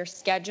there to their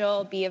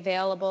schedule, be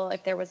available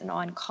if there was an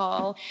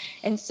on-call.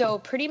 And so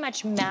pretty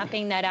much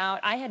mapping that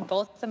out. I had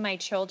both of my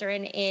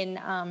children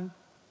in,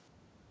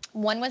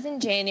 one was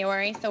in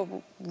January,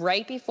 so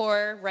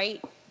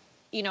right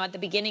at the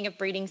beginning of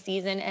breeding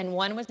season, and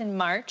one was in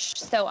March.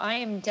 So I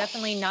am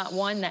definitely not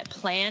one that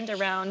planned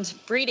around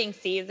breeding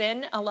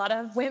season. A lot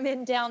of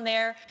women down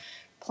there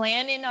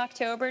plan in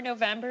October,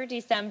 November,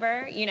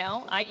 December.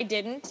 I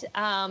didn't.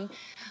 I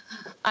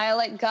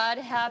let God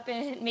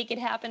make it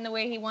happen the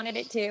way he wanted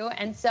it to.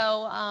 And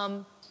so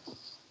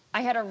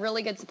I had a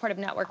really good supportive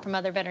network from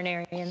other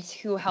veterinarians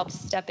who helped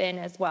step in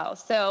as well.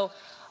 So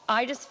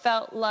I just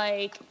felt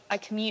like I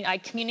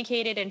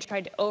communicated and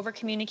tried to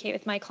over-communicate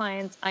with my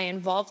clients. I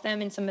involved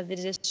them in some of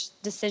the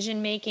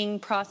decision-making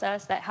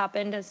process that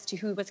happened as to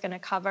who was going to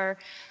cover.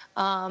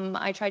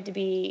 I tried to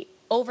be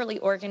overly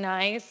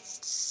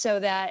organized so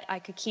that I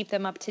could keep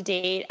them up to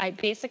date. I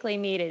basically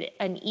made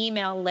an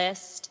email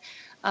list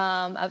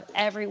of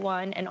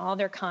everyone and all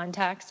their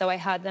contacts, so I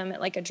had them at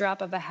like a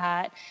drop of a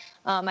hat.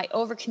 I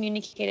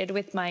over-communicated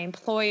with my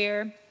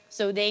employer,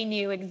 so they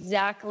knew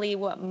exactly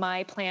what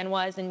my plan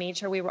was and made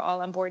sure we were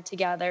all on board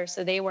together,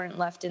 so they weren't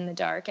left in the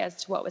dark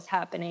as to what was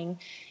happening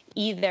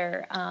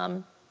either.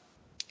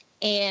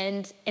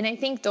 And I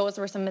think those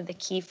were some of the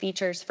key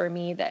features for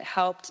me that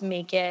helped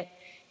make it,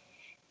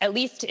 at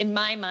least in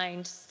my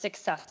mind,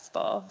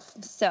 successful.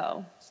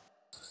 So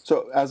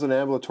as an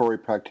ambulatory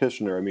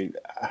practitioner, I mean,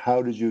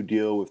 how did you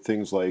deal with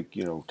things like,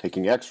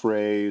 taking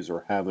x-rays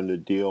or having to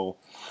deal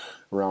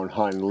around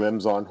hind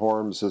limbs on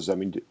horses? I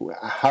mean,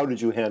 how did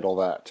you handle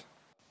that?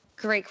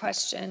 Great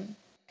question.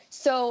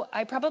 So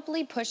I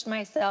probably pushed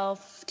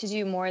myself to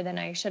do more than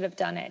I should have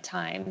done at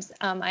times.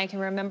 I can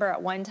remember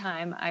at one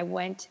time I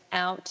went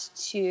out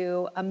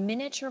to a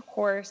miniature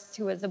horse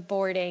who was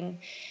aborting,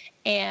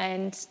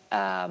 and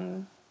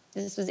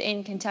this was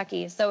in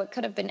Kentucky, so it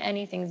could have been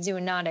anything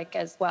zoonotic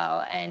as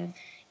well. And,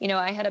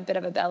 I had a bit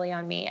of a belly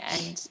on me,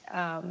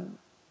 and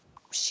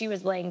she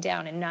was laying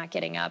down and not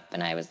getting up,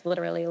 and I was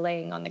literally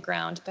laying on the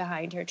ground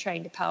behind her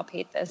trying to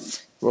palpate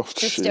this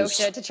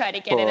dystocia to try to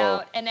get it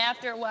out. And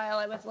after a while,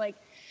 I was like,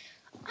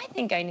 I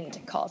think I need to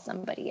call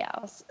somebody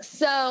else.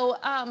 So,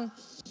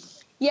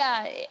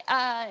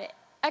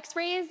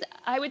 x-rays,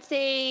 I would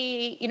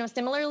say,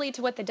 similarly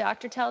to what the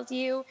doctor tells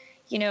you,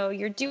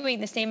 you're doing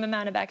the same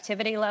amount of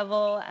activity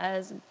level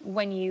as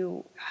when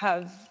you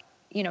have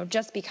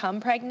just become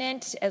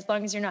pregnant, as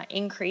long as you're not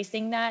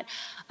increasing that.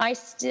 I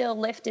still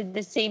lifted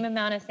the same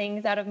amount of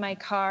things out of my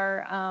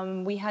car.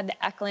 We had the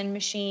Echlin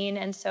machine,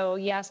 and so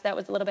yes, that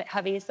was a little bit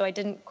heavy, so I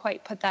didn't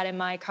quite put that in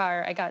my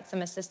car. I got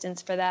some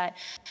assistance for that.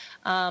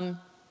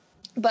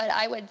 But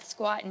I would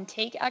squat and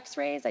take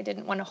x-rays. I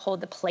didn't want to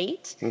hold the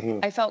plate.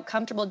 I felt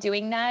comfortable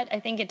doing that. I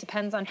think it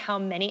depends on how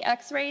many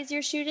x-rays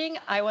you're shooting.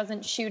 I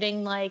wasn't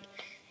shooting like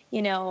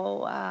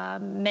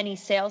many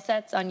sale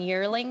sets on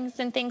yearlings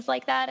and things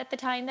like that at the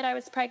time that I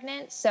was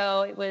pregnant.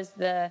 So it was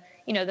the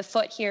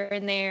foot here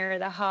and there,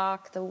 the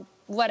hock, the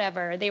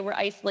whatever. They were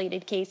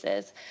isolated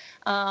cases.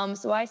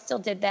 So I still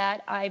did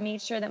that. I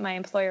made sure that my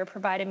employer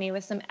provided me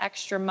with some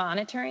extra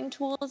monitoring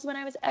tools when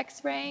I was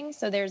x-raying.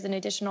 So there's an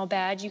additional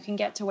badge you can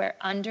get to wear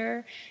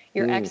under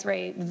your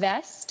x-ray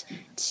vest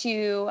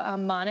to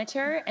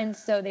monitor. And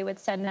so they would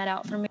send that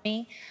out for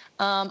me.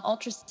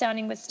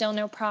 Ultrasounding was still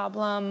no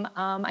problem.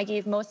 I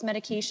gave most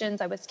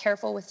medications. I was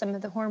careful with some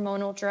of the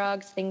hormonal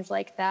drugs, things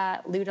like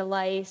that,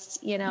 Lutalice,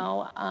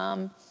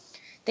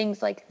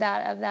 things like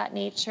that of that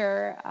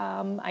nature.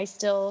 I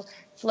still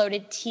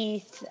floated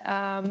teeth.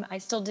 I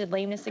still did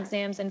lameness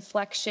exams and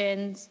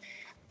flexions.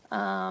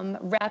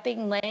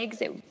 Wrapping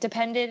legs, it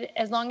depended,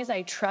 as long as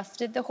I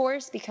trusted the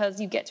horse, because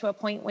you get to a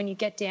point when you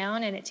get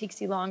down and it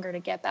takes you longer to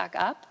get back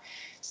up.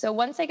 So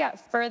once I got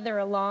further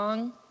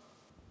along,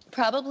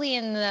 probably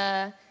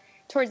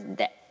towards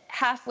the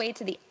halfway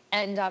to the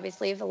end,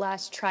 obviously, of the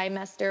last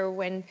trimester,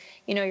 when,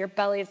 your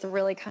belly is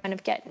really kind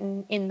of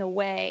getting in the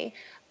way,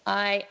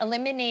 I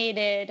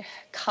eliminated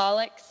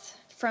colics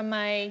from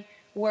my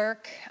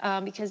work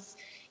because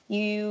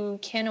you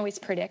can't always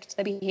predict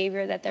the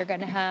behavior that they're going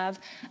to have.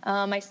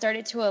 I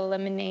started to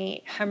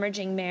eliminate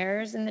hemorrhaging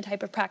mares in the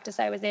type of practice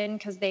I was in,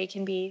 because they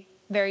can be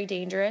very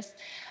dangerous.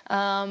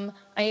 I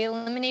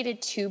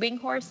eliminated tubing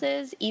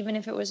horses, even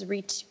if it was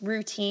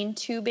routine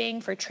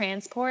tubing for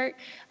transport,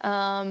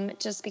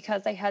 just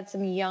because I had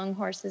some young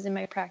horses in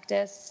my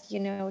practice,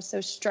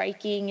 so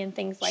striking and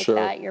things like Sure.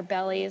 that, your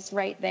belly is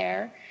right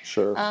there.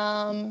 Sure.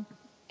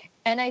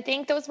 And I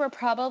think those were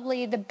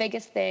probably the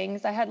biggest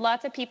things. I had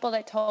lots of people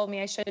that told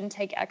me I shouldn't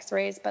take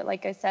x-rays, but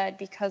like I said,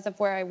 because of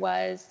where I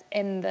was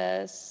in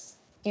this,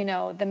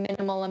 the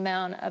minimal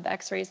amount of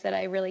x-rays that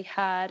I really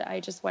had, I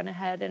just went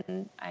ahead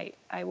and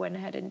I went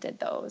ahead and did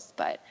those.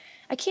 But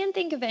I can't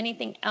think of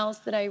anything else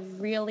that I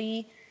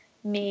really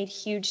made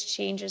huge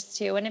changes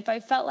to. And if I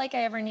felt like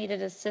I ever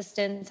needed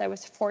assistance, I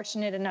was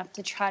fortunate enough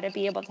to try to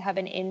be able to have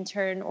an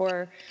intern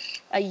or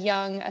a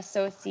young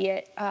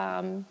associate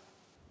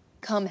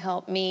come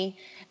help me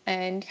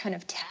and kind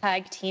of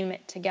tag team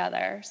it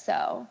together.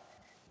 So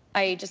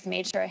I just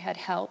made sure I had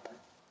help.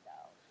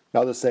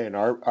 Now, to say in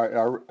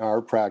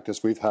our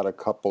practice, we've had a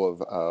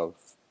couple of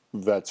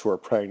vets who are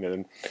pregnant,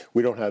 and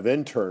we don't have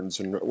interns,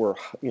 and we're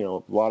a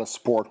lot of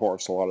sport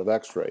horse, a lot of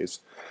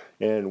X-rays,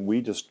 and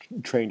we just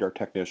trained our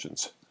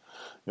technicians.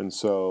 And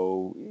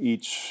so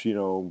each,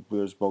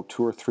 there's about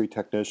 2 or 3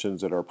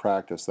 technicians at our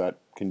practice that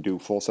can do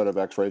full set of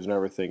X-rays and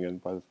everything.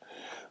 And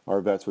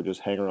our vets would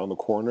just hang around the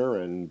corner,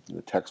 and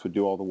the techs would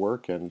do all the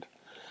work. And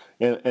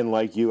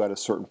like you, at a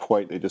certain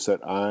point, they just said,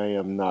 I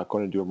am not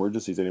going to do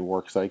emergencies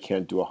anymore because I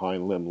can't do a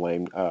hind limb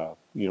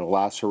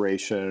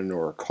laceration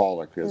or a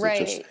colic because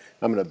Right.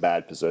 I'm in a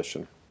bad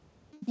position.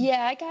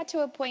 Yeah, I got to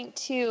a point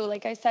too,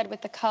 like I said,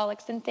 with the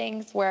colics and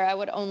things where I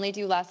would only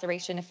do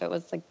laceration if it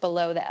was like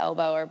below the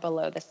elbow or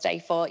below the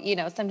stifle.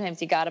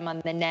 Sometimes you got them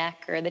on the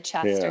neck or the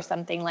chest or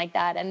something like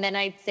that. And then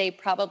I'd say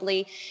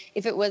probably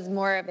if it was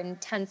more of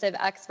intensive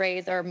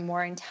x-rays or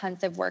more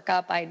intensive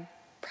workup, I'd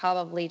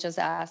probably just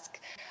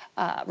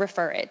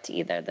refer it to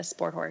either the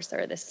sport horse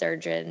or the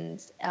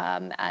surgeons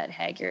at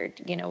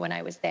Hagyard, when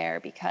I was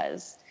there,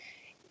 because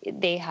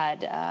they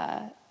had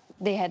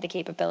the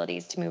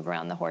capabilities to move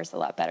around the horse a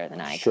lot better than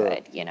I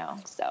could,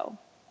 so.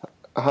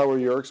 How were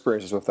your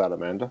experiences with that,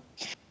 Amanda?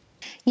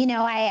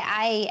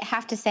 I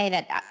have to say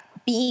that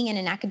being in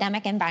an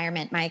academic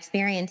environment, my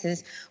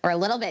experiences were a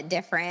little bit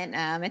different.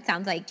 It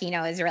sounds like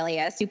Gino is really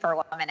a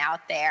superwoman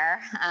out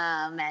there,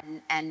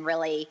 and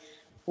really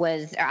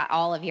was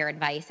all of your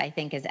advice, I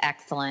think, is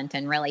excellent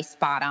and really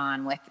spot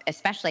on,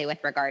 especially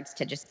with regards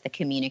to just the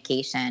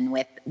communication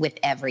with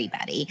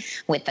everybody,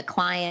 with the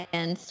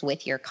clients,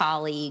 with your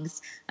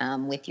colleagues,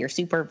 with your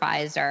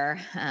supervisor,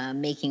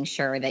 making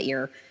sure that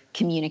you're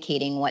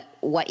communicating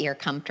what you're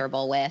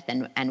comfortable with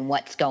and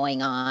what's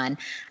going on.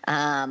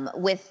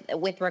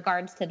 With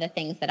regards to the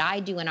things that I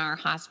do in our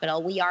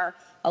hospital, we are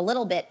a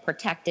little bit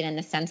protected in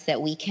the sense that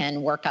we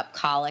can work up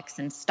colics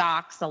and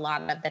stocks a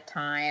lot of the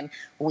time.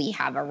 We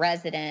have a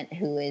resident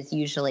who is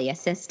usually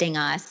assisting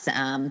us.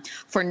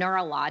 For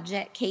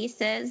neurologic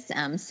cases,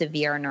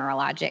 severe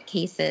neurologic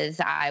cases,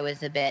 I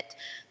was a bit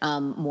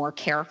more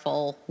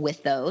careful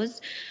with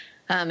those.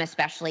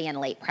 Especially in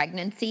late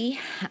pregnancy.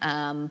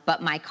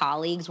 But my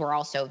colleagues were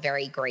also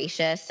very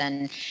gracious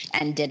and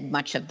did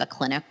much of the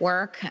clinic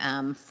work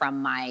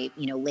from my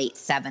late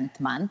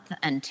 7th month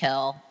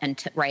until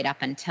right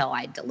up until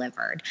I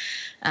delivered.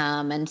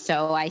 And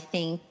so I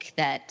think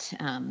that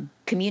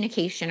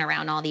communication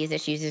around all these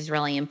issues is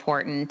really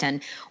important.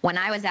 And when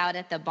I was out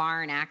at the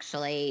barn,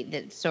 actually,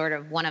 that's sort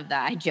of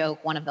I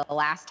joke, one of the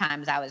last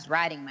times I was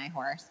riding my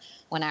horse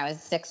when I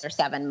was 6 or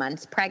 7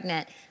 months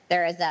pregnant,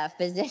 there is a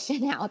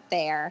physician out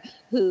there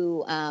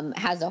who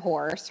has a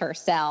horse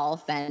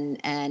herself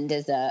and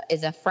is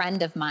a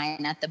friend of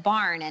mine at the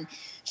barn. And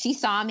she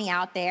saw me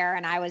out there,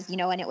 and I was,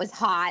 and it was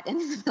hot in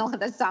the middle of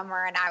the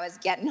summer, and I was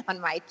getting on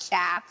my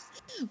chaps,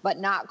 but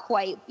not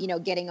quite,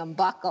 getting them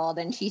buckled.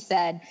 And she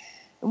said,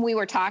 we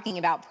were talking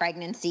about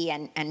pregnancy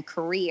and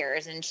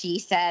careers, and she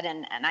said,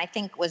 and I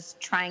think was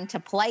trying to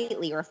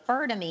politely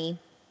refer to me.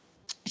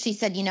 She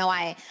said,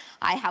 I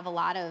have a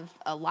lot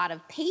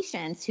of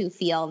patients who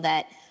feel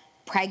that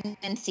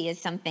pregnancy is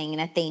something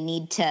that they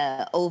need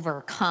to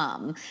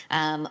overcome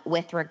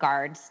with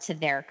regards to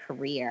their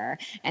career.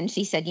 And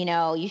she said,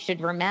 you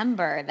should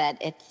remember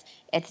that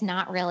it's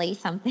not really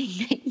something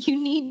that you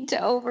need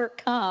to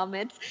overcome.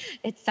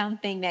 It's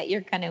something that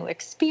you're going to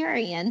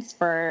experience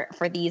for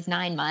these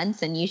 9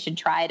 months, and you should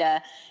try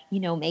to,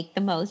 make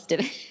the most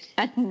of it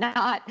and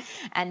not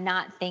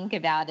think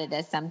about it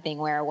as something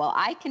where, well,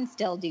 I can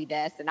still do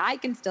this and I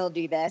can still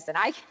do this and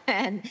I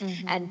can,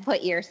 and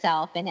put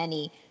yourself in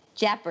any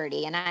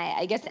jeopardy. And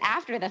I guess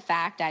after the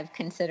fact, I've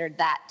considered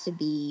that to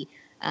be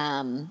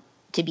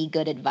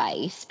good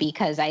advice,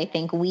 because I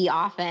think we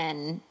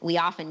often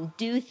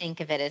do think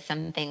of it as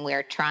something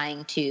we're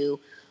trying to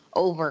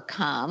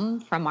overcome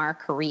from our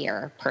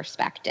career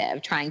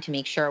perspective, trying to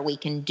make sure we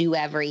can do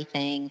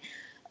everything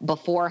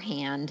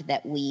beforehand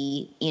that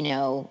we,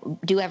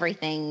 do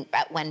everything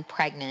when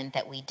pregnant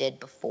that we did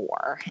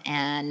before.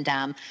 And,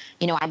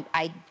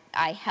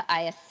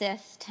 I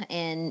assist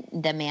in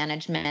the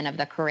management of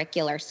the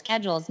curricular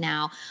schedules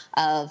now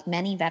of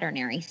many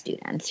veterinary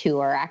students who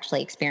are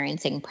actually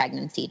experiencing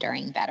pregnancy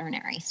during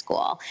veterinary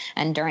school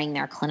and during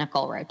their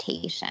clinical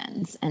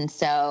rotations. And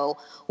so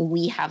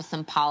we have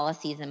some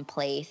policies in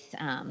place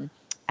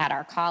at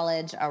our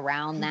college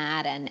around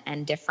that,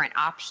 and different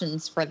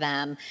options for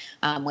them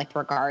with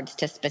regards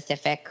to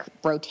specific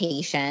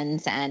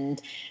rotations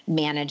and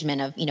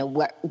management of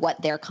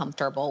what they're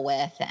comfortable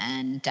with,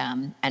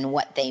 and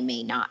what they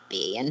may not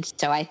be. And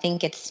so I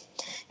think it's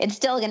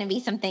still going to be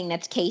something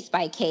that's case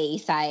by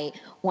case.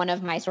 One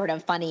of my sort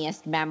of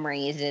funniest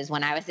memories is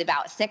when I was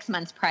about 6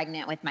 months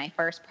pregnant with my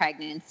first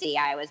pregnancy.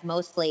 I was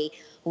mostly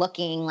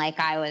looking like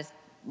I was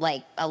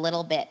like a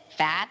little bit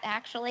fat,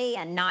 actually,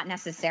 and not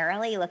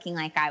necessarily looking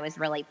like I was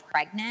really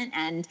pregnant.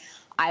 And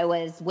I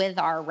was with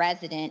our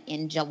resident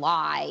in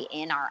July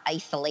in our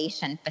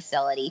isolation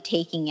facility,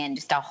 taking in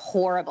just a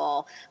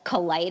horrible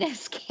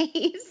colitis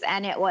case.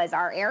 And it was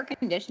our air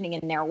conditioning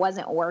in there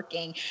wasn't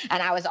working.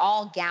 And I was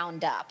all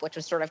gowned up, which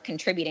was sort of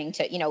contributing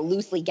to,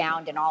 loosely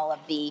gowned in all of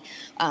the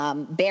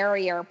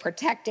barrier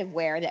protective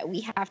wear that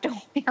we have to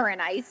wear in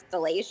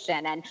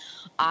isolation. And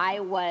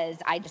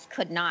I just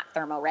could not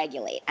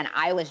thermoregulate. And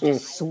I was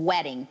just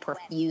sweating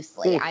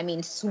profusely. I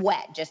mean,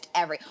 sweat just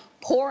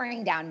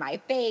pouring down my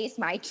face,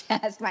 my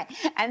chest,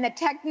 and the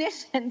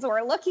technicians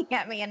were looking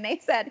at me and they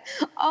said,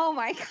 "Oh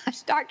my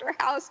gosh, Dr.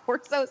 House,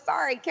 we're so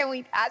sorry. Can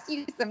we pass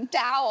you some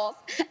towels?"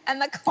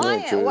 And the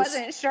client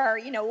wasn't sure,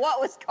 what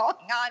was going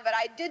on, but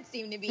I did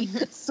seem to be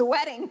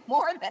sweating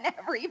more than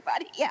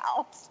everybody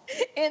else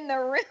in the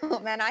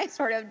room. And I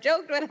sort of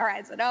joked with her.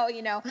 I said, "Oh,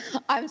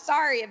 I'm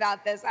sorry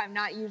about this. I'm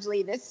not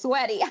usually this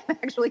sweaty. I'm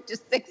actually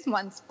just 6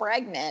 months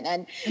pregnant."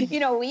 And,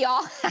 we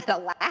all had a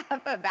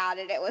laugh about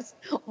it. It was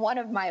one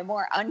of my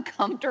more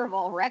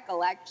uncomfortable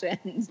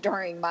recollections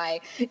during my,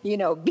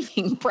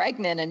 being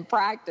pregnant and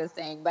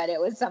practicing. But it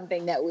was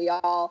something that we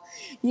all,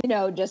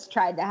 just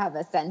tried to have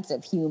a sense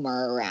of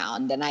humor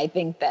around. And I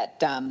think that,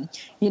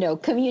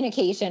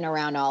 communication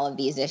around all of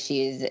these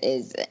issues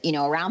is,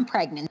 around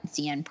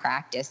pregnancy and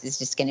practice is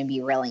just going to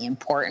be really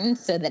important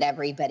so that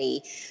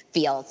everybody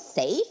feels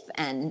safe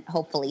and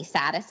hopefully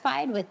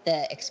satisfied with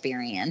the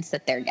experience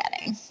that they're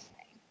getting.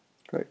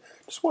 Great.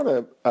 Just want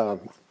to,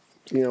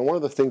 one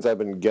of the things I've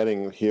been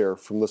getting here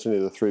from listening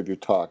to the three of you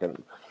talk,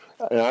 and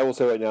I will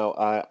say right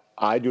now,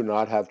 I do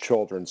not have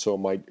children, so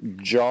my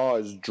jaw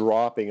is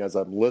dropping as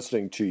I'm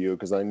listening to you,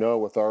 because I know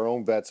with our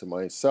own vets and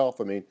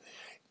myself,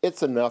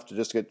 it's enough to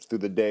just get through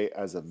the day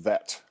as a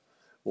vet,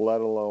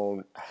 let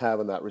alone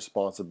having that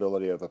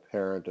responsibility of a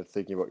parent and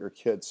thinking about your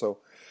kids. So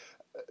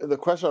the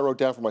question I wrote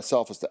down for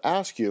myself is to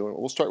ask you, and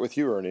we'll start with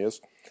you, Ernie,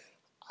 is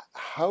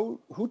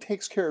who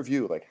takes care of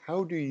you? Like,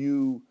 how do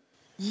you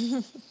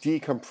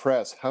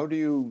decompress? How do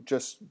you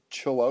just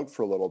chill out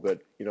for a little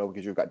bit?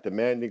 Because you've got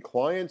demanding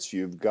clients,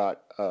 you've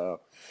got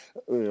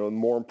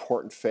more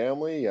important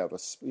family, you have a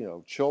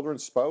children,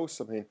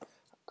 spouse.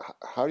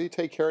 How do you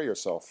take care of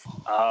yourself?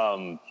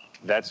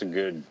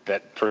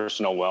 That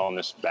personal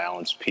wellness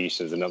balance piece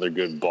is another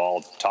good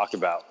ball to talk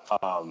about.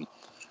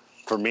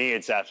 For me,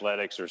 it's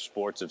athletics or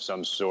sports of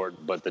some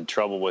sort, but the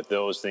trouble with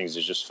those things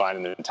is just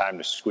finding the time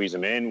to squeeze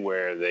them in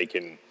where they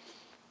can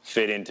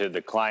fit into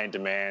the client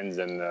demands,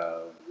 and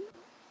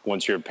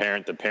once you're a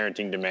parent, the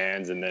parenting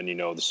demands, and then,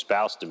 the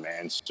spouse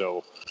demands.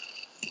 So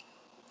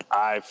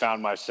I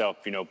found myself,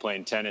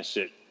 playing tennis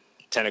at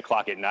 10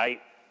 o'clock at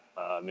night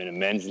in a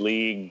men's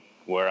league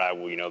where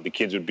the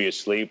kids would be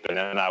asleep, and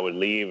then I would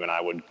leave and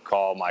I would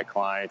call my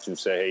clients and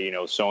say,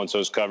 hey,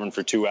 so-and-so's covering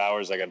for 2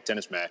 hours. I got a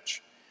tennis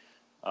match.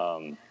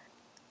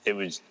 It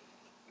was,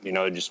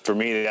 just for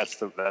me,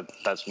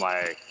 that's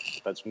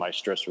my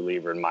stress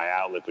reliever and my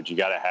outlet. But you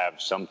got to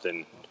have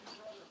something.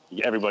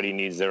 Everybody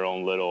needs their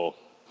own little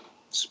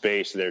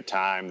space, their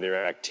time,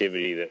 their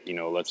activity that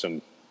lets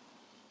them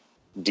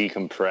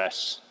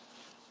decompress,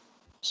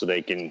 so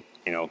they can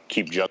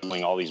keep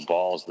juggling all these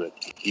balls that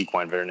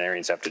equine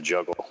veterinarians have to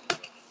juggle.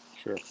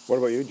 Sure. What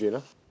about you,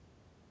 Gina?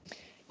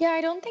 Yeah, I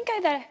don't think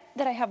that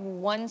I have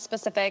one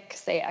specific,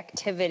 say,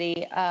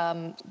 activity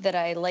that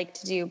I like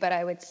to do, but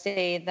I would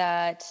say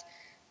that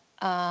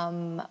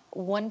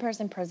one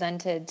person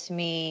presented to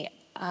me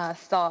a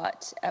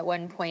thought at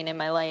one point in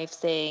my life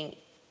saying,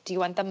 do you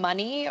want the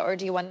money or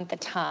do you want the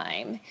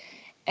time?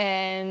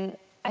 And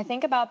I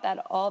think about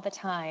that all the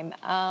time.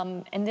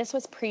 And this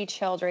was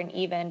pre-children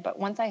even, but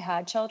once I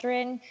had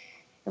children,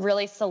 it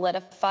really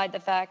solidified the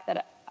fact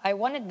that I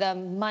wanted the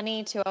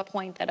money to a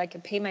point that I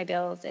could pay my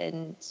bills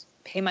and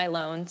pay my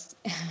loans,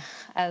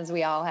 as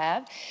we all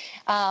have,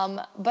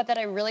 but that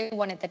I really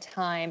wanted the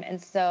time.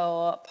 And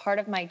so part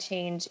of my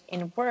change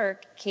in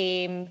work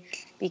came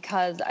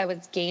because I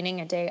was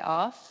gaining a day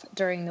off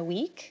during the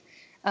week.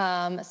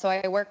 So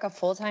I work a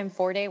full-time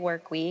 4-day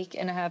work week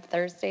and I have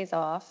Thursdays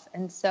off.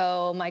 And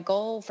so my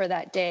goal for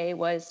that day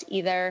was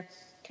either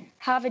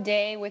have a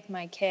day with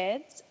my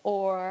kids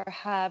or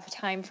have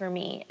time for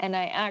me. And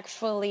I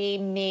actually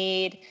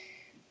made,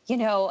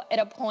 at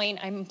a point,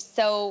 I'm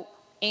so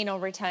anal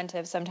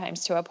retentive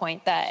sometimes to a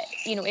point that,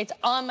 it's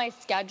on my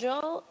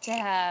schedule to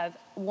have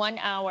 1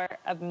 hour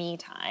of me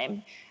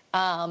time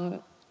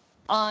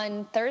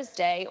on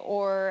Thursday,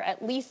 or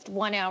at least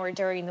 1 hour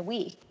during the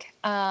week.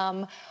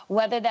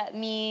 Whether that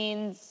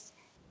means,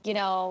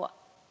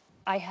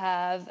 I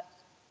have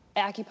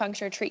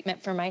acupuncture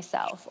treatment for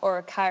myself or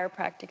a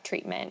chiropractic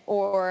treatment,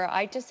 or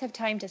I just have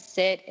time to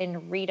sit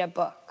and read a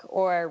book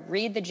or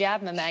read the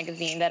JAVMA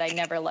magazine that I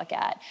never look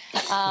at.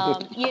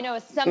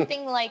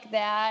 Something like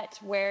that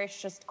where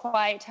it's just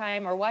quiet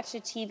time, or watch a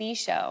TV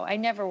show. I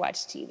never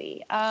watch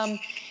TV.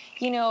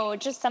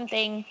 Just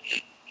something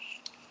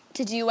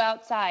to do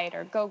outside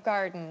or go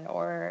garden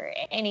or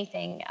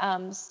anything.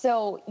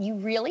 So you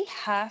really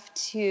have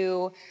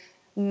to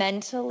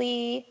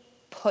mentally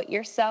put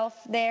yourself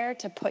there,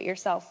 to put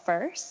yourself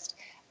first,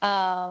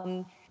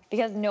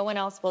 because no one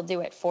else will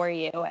do it for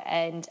you.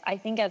 And I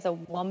think as a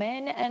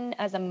woman and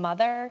as a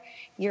mother,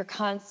 you're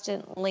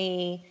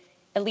constantly,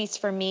 at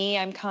least for me,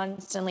 I'm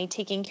constantly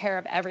taking care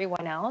of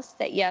everyone else,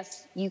 that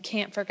yes, you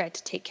can't forget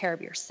to take care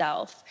of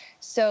yourself.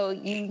 So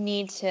you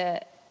need to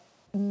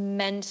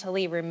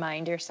mentally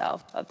remind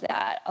yourself of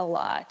that a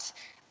lot.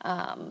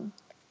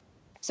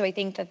 So I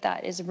think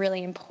that is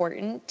really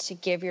important, to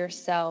give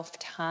yourself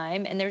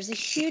time. And there's a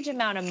huge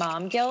amount of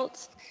mom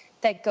guilt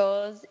that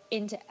goes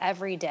into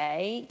every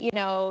day.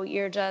 You're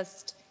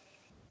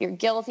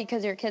guilty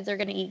because your kids are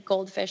going to eat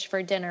goldfish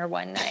for dinner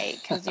one night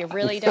because you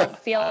really don't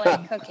feel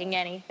like cooking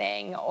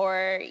anything.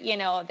 Or,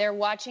 they're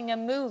watching a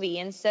movie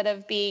instead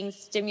of being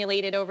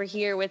stimulated over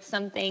here with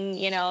something,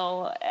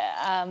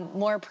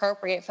 more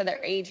appropriate for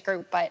their age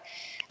group. But,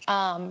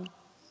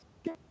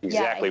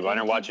 exactly. Mine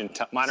are watching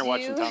Tom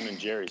and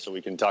Jerry, so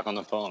we can talk on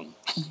the phone.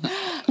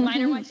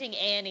 Mine are watching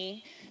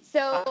Annie.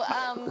 So, so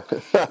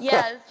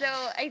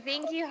I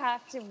think you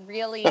have to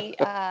really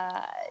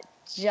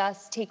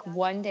just take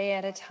one day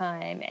at a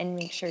time and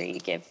make sure you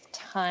give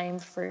time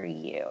for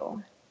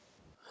you.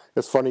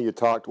 It's funny you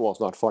talked. Well, it's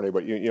not funny,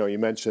 but you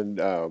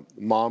mentioned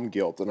mom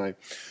guilt, and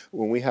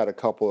when we had a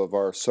couple of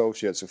our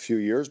associates a few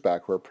years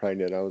back who were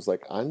pregnant, I was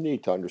like, I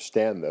need to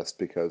understand this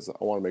because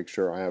I want to make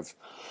sure I have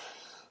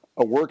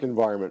a work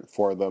environment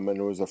for them. And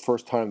it was the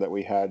first time that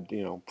we had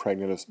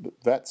pregnant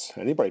vets,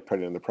 anybody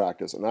pregnant in the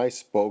practice, and I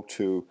spoke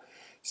to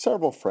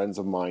several friends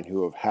of mine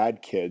who have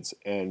had kids,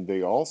 and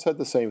they all said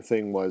the same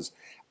thing: was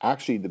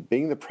actually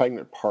being the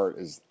pregnant part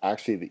is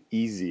actually the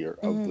easier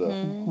of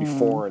the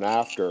before and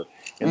after.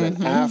 And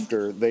then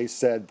after, they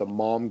said the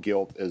mom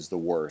guilt is the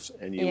worst,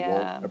 and you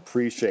won't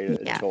appreciate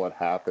it until it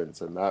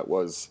happens. And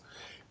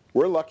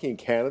we're lucky in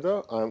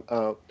Canada.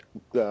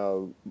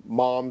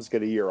 Moms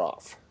get a year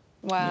off.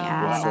 Wow.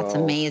 Yeah, that's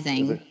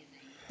amazing.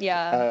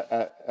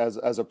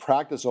 As a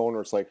practice owner,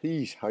 it's like,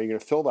 how are you going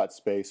to fill that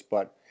space?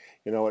 But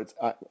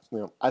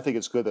I think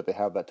it's good that they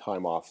have that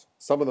time off.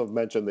 Some of them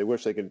mentioned they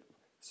wish they could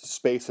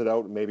space it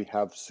out and maybe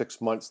have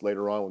 6 months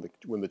later on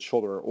when the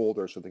children are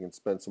older, so they can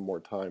spend some more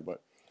time.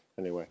 But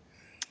anyway.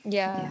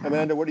 Yeah.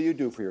 Amanda, what do you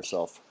do for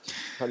yourself?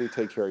 How do you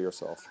take care of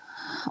yourself?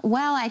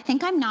 Well, I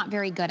think I'm not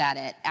very good at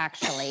it,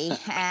 actually,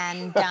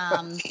 and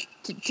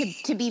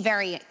to be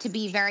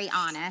very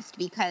honest,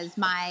 because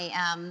my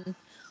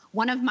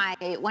one of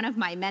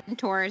my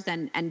mentors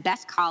and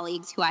best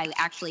colleagues, who I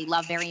actually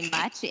love very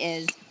much,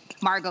 is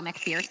Margot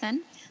McPherson,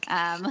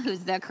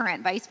 who's the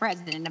current vice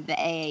president of the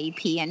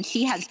AAEP, and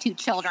she has 2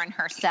 children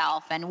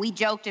herself. And we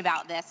joked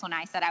about this when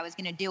I said I was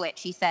going to do it.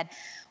 She said,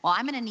 well,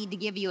 I'm going to need to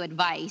give you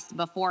advice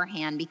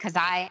beforehand, because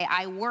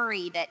I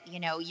worry that,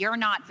 you're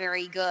not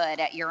very good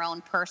at your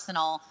own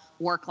personal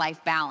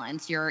work-life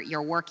balance.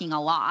 You're working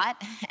a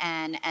lot,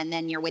 and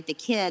then you're with the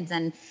kids.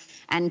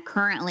 And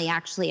currently,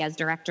 actually, as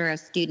director of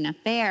student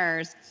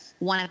affairs,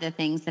 one of the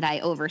things that I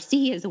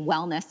oversee is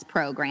wellness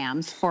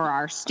programs for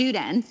our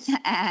students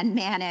and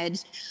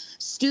manage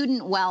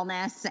student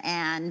wellness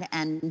and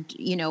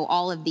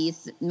all of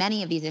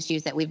many of these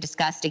issues that we've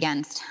discussed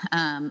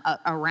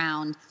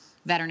around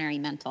veterinary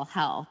mental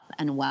health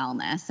and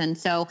wellness. And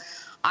so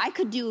I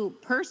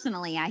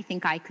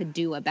think I could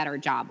do a better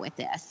job with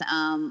this.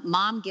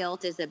 Mom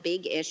guilt is a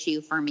big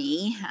issue for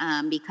me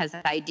because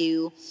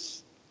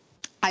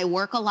I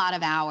work a lot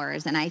of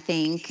hours, and I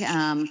think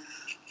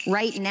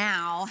right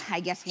now, I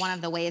guess one of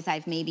the ways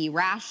I've maybe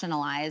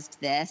rationalized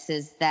this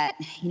is that,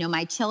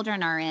 my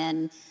children are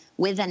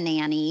with a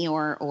nanny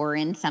or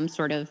in some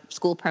sort of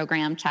school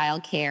program,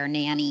 childcare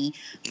nanny,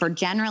 for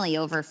generally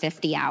over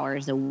 50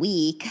 hours a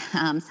week,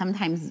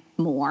 sometimes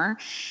more.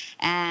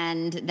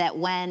 And that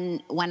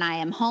when I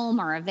am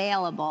home or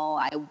available,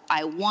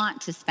 I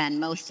want to spend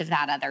most of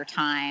that other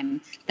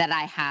time that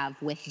I have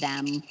with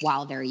them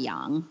while they're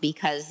young,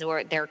 because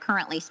they're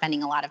currently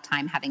spending a lot of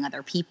time having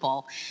other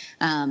people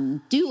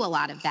do a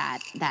lot of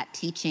that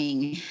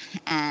teaching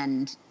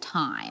and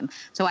time.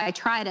 So I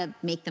try to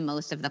make the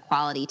most of the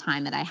quality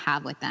time that I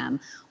have with them.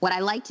 What I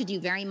like to do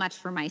very much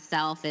for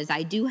myself is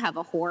I do have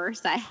a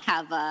horse. I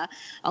have a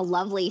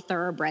lovely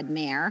thoroughbred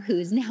mare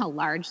who's now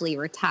largely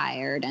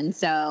retired. And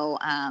so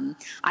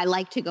I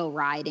like to go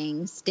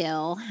riding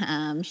still.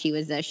 She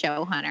was a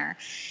show hunter.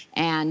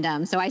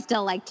 And so I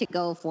still like to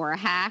go for a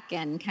hack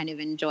and kind of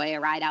enjoy a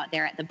ride out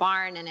there at the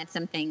barn. And it's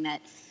something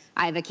that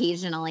I've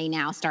occasionally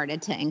now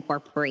started to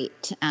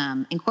incorporate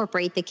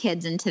the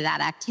kids into that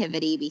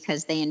activity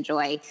because they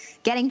enjoy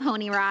getting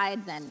pony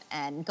rides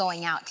and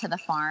going out to the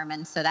farm.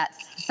 And so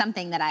that's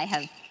something that I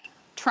have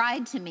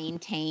tried to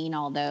maintain,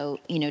 although,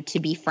 to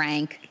be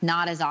frank,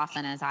 not as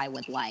often as I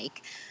would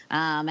like.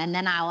 And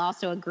then I'll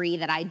also agree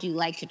that I do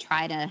like to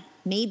try to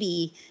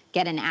maybe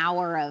get an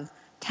hour of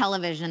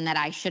television that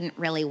I shouldn't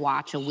really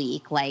watch a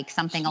week, like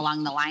something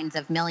along the lines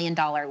of $1 Million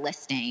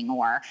Listing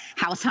or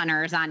House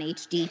Hunters on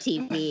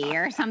HGTV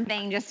or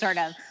something just sort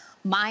of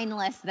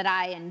mindless that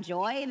I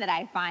enjoy, that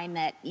I find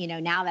that,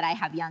 now that I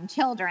have young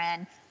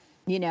children,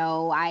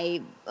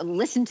 I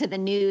listen to the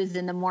news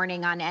in the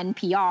morning on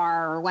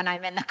NPR or when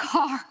I'm in the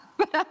car.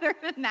 But other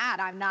than that,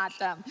 I'm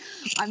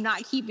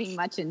not keeping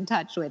much in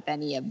touch with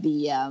any of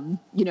the,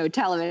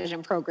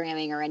 television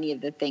programming or any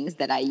of the things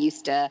that I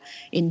used to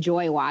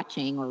enjoy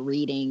watching or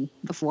reading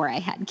before I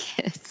had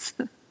kids.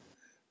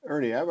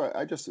 Ernie,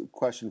 I just a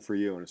question for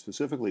you, and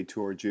specifically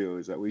towards you,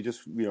 is that we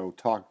just,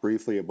 talked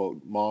briefly about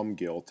mom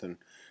guilt and,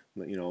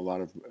 a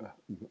lot of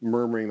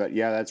murmuring that,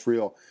 yeah, that's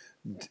real.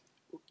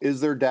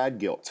 Is there dad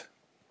guilt?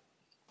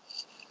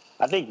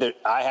 I think that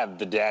I have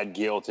the dad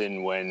guilt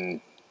in when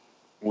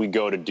we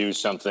go to do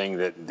something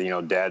that,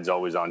 dad's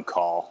always on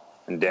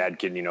call and dad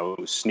can,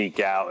 sneak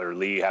out or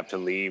have to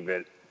leave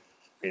at,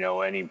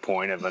 any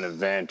point of an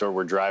event, or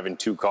we're driving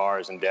two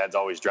cars and dad's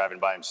always driving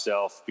by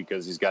himself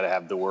because he's got to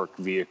have the work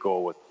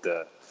vehicle with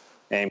the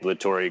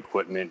ambulatory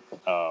equipment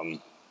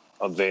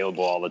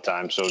available all the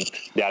time. So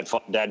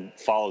dad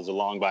follows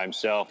along by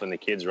himself and the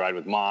kids ride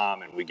with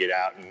mom, and we get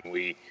out and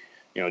we,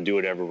 do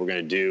whatever we're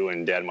going to do,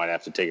 and dad might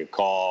have to take a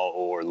call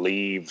or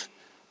leave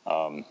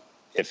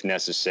if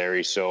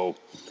necessary. So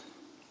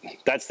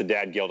that's the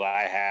dad guilt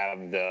I have.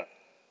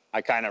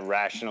 I kind of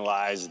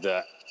rationalize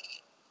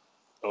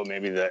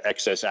maybe the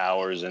excess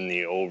hours and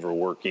the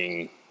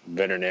overworking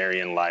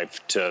veterinarian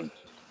life to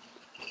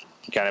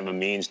kind of a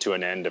means to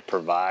an end to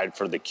provide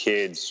for the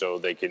kids so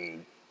they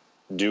can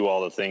do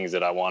all the things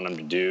that I want them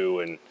to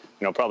do. And,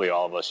 probably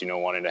all of us,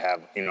 wanting to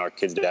have, our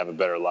kids to have a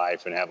better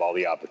life and have all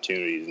the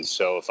opportunities. And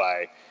so if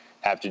I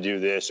have to do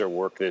this or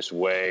work this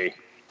way,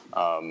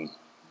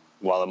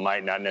 while it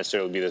might not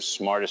necessarily be the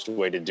smartest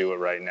way to do it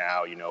right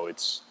now,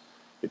 it's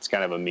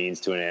kind of a means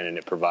to an end, and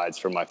it provides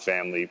for my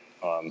family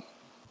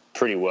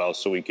pretty well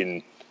so we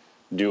can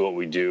do what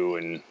we do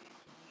and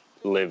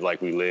live like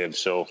we live.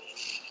 So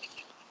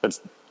I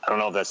don't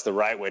know if that's the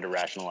right way to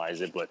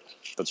rationalize it, but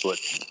that's what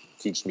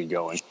keeps me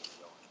going.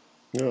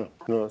 Yeah,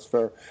 no, that's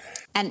fair.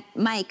 And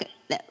Mike,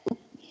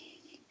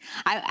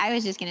 I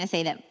was just going to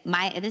say that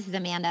this is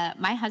Amanda.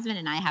 My husband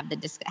and I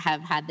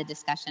have had the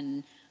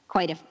discussion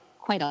quite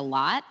a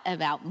lot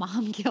about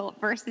mom guilt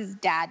versus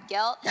dad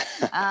guilt,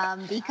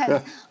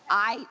 because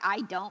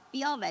I don't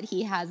feel that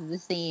he has the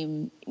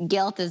same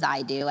guilt as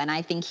I do, and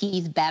I think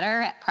he's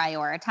better at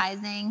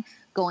prioritizing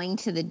going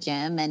to the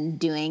gym and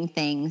doing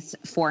things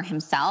for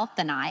himself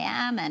than I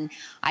am. And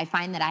I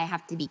find that I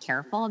have to be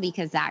careful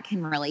because that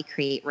can really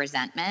create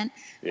resentment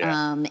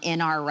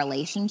in our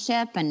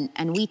relationship.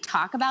 And we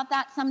talk about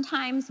that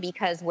sometimes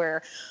because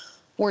we're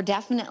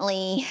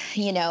definitely,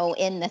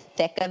 in the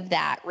thick of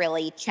that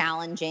really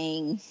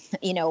challenging,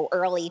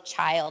 early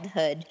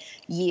childhood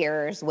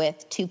years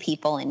with two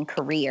people in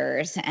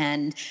careers,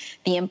 and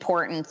the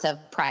importance of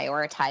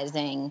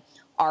prioritizing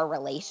our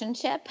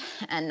relationship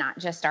and not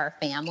just our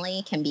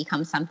family can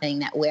become something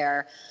that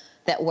we're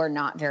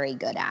not very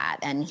good at.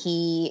 And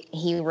he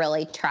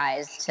really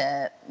tries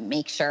to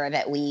make sure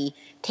that we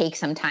take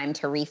some time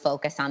to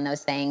refocus on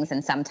those things,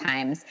 and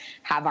sometimes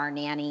have our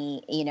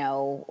nanny,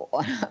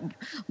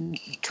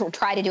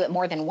 try to do it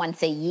more than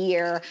once a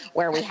year,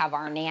 where we have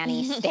our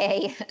nanny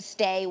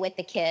stay with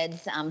the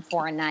kids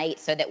for a night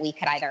so that we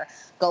could either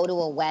go to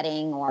a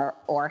wedding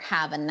or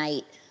have a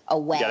night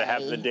away. You gotta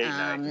have the date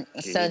night.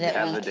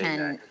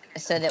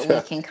 So that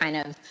we can kind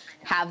of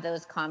have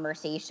those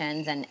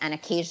conversations. And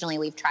occasionally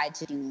we've tried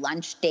to do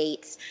lunch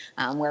dates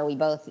where we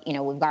both, we've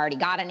already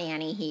got a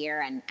nanny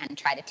here, and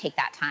try to take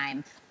that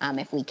time,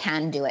 if we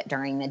can do it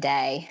during the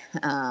day,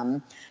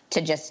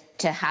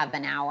 to have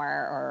an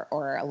hour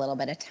or a little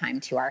bit of time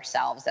to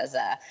ourselves as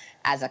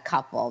a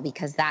couple,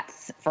 because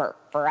that's for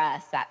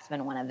us, that's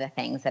been one of the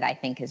things that I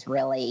think has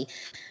really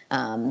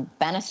been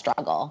a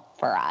struggle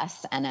for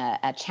us and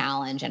a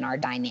challenge in our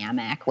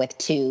dynamic with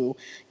two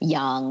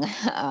young,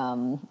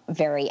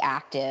 very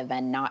active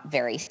and not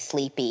very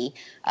sleepy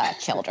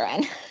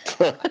children.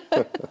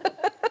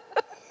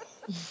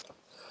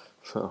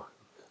 So,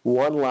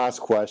 one last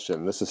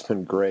question. This has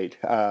been great.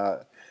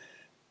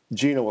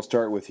 Gina, we'll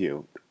start with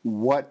you.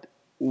 What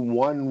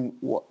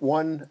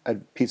one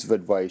piece of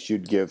advice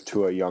you'd give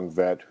to a young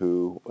vet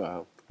who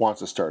wants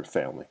to start a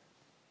family?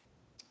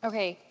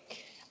 Okay.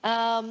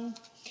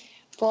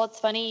 Well, it's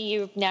funny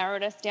you've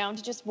narrowed us down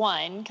to just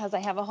one because I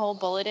have a whole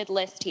bulleted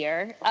list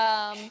here.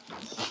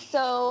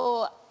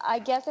 So I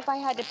guess if I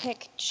had to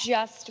pick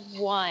just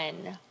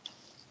one.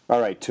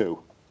 All right,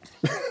 2.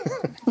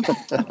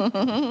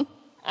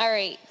 All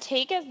right,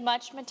 take as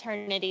much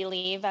maternity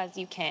leave as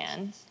you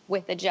can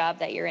with the job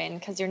that you're in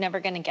because you're never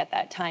going to get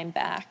that time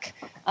back.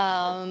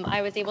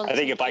 I was able to. I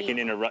think if I can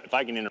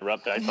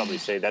interrupt, I'd probably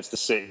say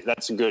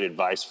that's good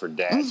advice for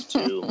dads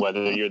too.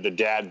 Whether you're the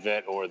dad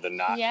vet or the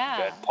not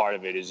vet, part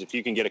of it is if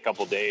you can get a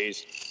couple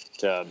days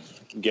to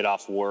get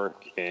off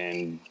work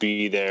and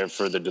be there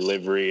for the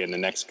delivery and the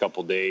next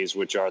couple days,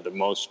 which are the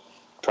most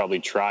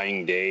probably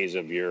trying days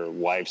of your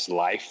wife's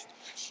life.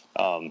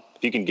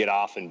 If you can get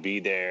off and be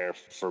there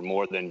for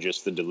more than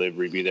just the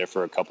delivery, be there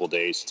for a couple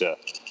days to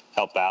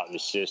help out and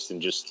assist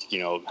and just,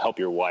 help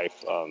your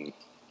wife.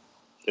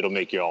 It'll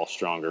make you all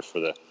stronger for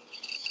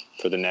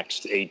the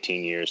next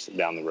 18 years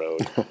down the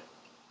road.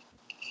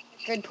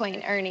 Good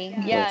point, Ernie.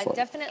 Yeah,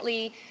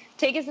 definitely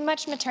take as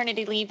much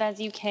maternity leave as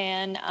you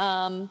can,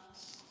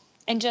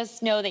 and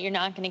just know that you're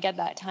not going to get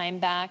that time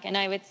back. And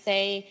I would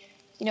say,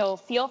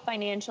 feel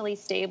financially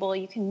stable.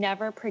 You can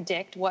never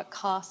predict what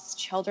costs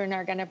children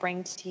are going to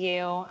bring to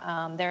you.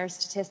 There are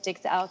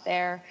statistics out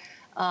there,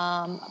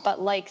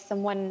 but like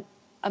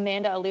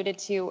Amanda alluded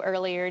to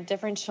earlier,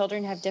 different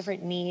children have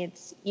different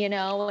needs,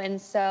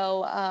 and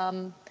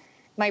so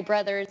my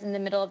brother's in the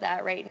middle of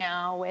that right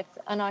now with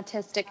an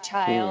autistic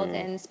child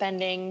and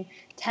spending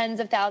tens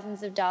of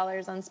thousands of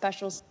dollars on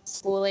special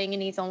schooling,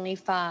 and he's only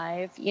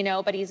 5,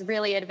 but he's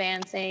really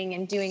advancing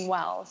and doing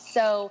well.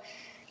 So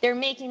they're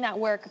making that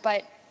work,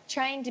 but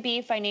trying to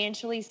be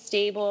financially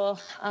stable.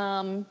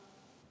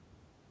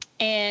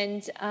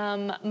 And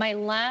my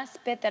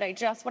last bit that I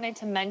just wanted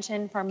to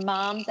mention for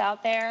moms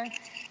out there,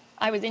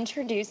 I was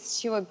introduced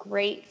to a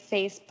great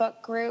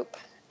Facebook group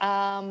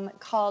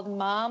called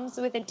Moms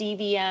with a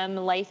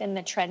DVM Life in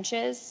the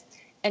Trenches.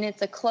 And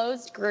it's a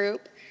closed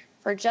group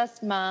for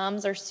just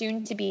moms or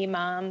soon-to-be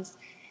moms.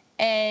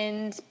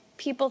 And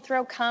people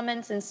throw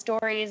comments and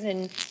stories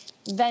and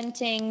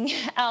venting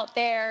out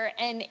there,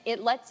 and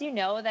it lets you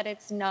know that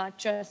it's not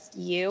just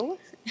you.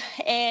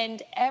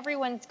 And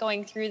everyone's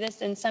going through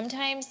this, and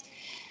sometimes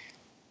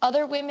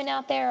other women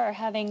out there are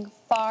having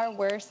far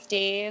worse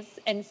days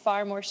and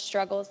far more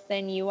struggles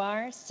than you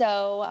are.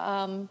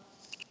 So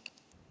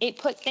it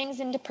puts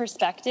things into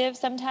perspective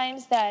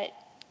sometimes that,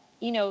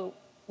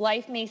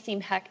 life may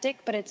seem hectic,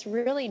 but it's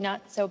really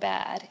not so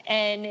bad.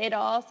 And it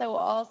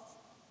also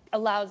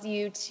allows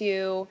you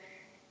to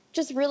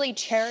just really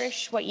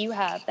cherish what you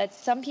have. That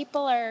some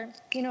people are,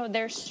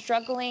 they're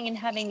struggling and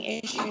having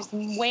issues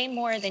way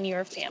more than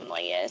your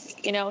family is,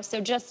 so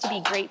just to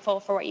be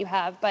grateful for what you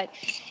have. But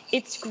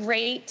it's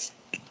great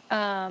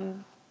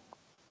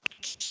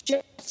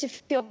just to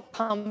feel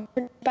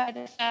comforted by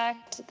the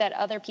fact that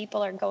other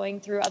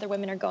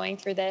women are going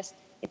through this.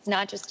 It's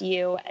not just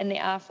you, and they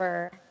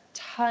offer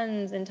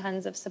tons and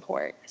tons of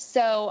support.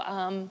 So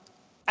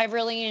I've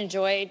really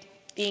enjoyed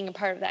being a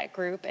part of that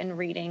group and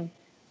reading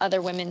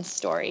other women's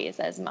stories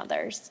as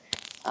mothers.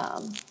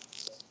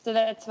 So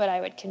that's what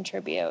I would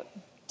contribute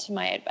to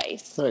my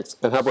advice. Nice.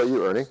 And how about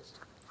you, Ernie?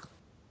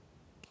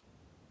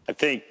 I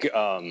think,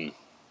 a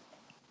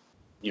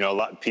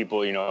lot of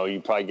people,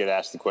 you probably get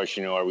asked the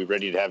question, are we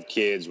ready to have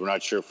kids? We're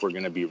not sure if we're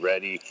going to be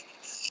ready.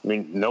 I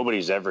mean,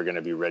 nobody's ever going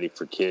to be ready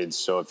for kids.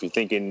 So if you're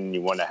thinking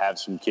you want to have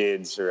some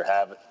kids or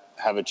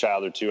have a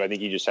child or two, I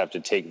think you just have to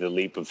take the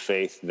leap of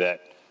faith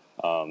that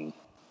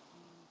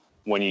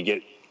when you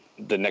get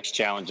the next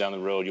challenge down the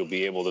road, you'll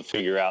be able to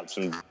figure out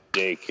some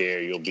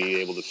daycare. You'll be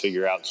able to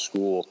figure out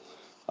school.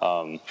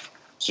 So you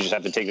just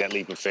have to take that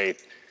leap of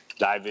faith,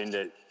 dive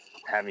into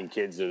having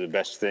kids. Are the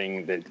best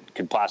thing that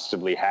could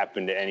possibly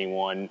happen to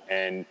anyone.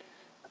 And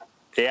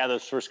yeah,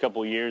 those first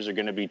couple of years are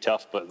going to be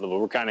tough, but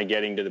we're kind of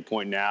getting to the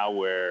point now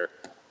where,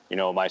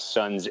 my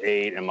son's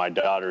 8 and my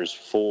daughter's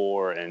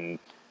 4, and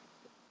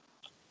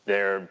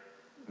they're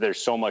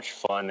so much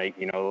fun.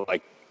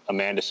 Like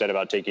Amanda said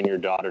about taking your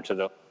daughter to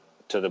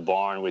the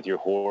barn with your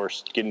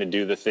horse, getting to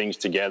do the things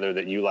together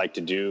that you like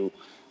to do,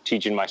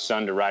 teaching my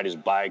son to ride his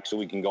bike so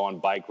we can go on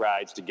bike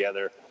rides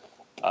together.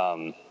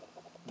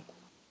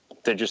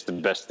 They're just the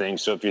best thing.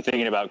 So if you're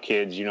thinking about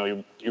kids,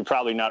 you're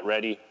probably not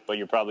ready, but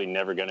you're probably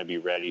never going to be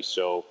ready.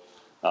 So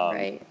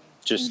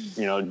just,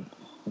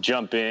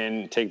 jump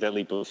in, take that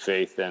leap of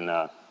faith, and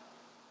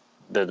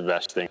they're the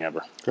best thing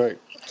ever. Great.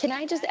 Can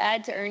I just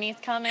add to Ernie's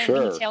comment?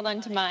 Sure. He tailed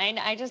onto mine.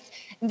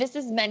 This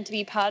is meant to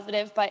be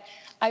positive, but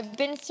I've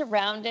been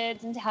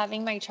surrounded and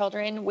having my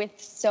children with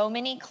so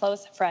many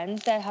close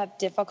friends that have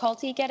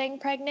difficulty getting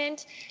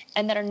pregnant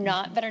and that are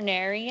not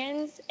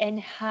veterinarians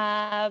and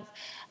have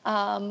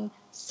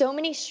so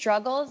many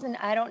struggles. And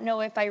I don't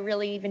know if I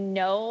really even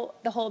know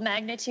the whole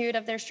magnitude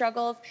of their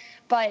struggles,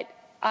 but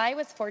I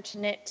was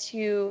fortunate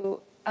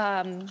to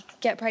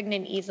get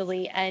pregnant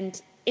easily.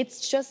 And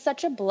it's just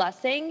such a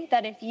blessing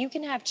that if you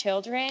can have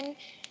children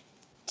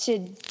to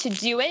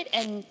do it,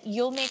 and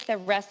you'll make the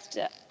rest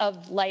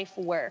of life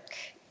work,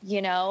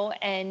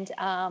 and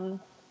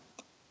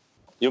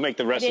You'll make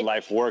the rest of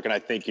life work. And I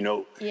think,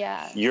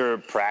 Yeah. your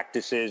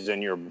practices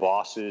and your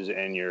bosses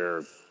and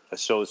your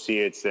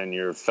associates and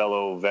your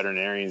fellow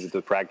veterinarians at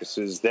the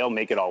practices, they'll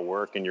make it all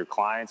work, and your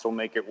clients will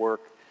make it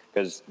work,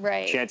 because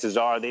chances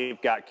are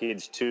they've got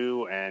kids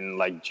too. And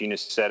like Gina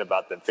said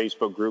about the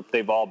Facebook group,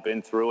 they've all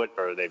been through it,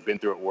 or they've been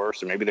through it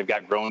worse, or maybe they've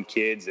got grown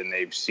kids and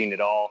they've seen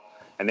it all,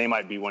 and they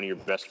might be one of your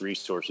best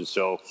resources.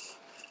 So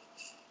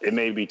it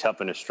may be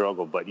tough and a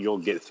struggle, but you'll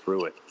get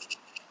through it.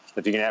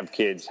 If you can have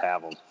kids,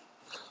 have them.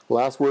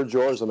 Last word's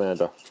yours,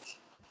 Amanda.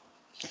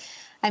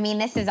 I mean,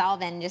 this has all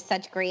been just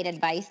such great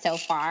advice so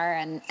far,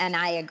 and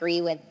I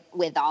agree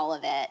with all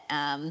of it.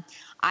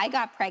 I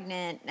got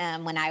pregnant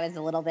when I was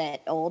a little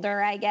bit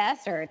older, I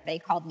guess, or they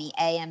called me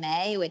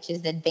AMA, which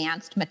is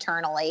advanced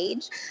maternal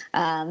age.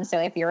 So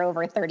if you're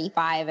over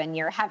 35 and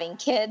you're having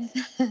kids,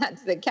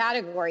 that's the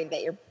category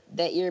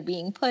that you're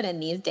being put in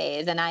these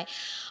days. And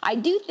I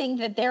do think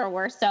that there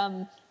were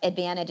some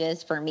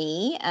advantages for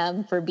me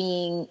for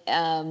being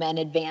an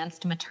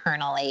advanced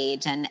maternal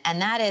age, and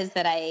that is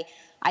that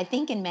I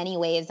think in many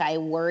ways I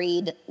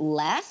worried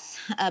less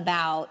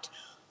about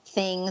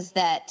things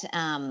that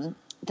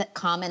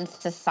common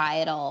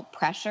societal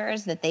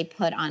pressures that they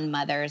put on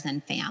mothers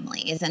and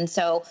families. And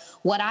so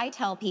what I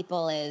tell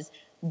people is,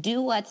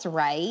 do what's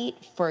right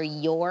for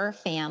your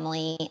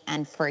family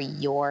and for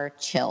your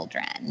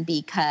children,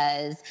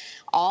 because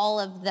all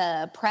of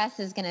the press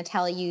is going to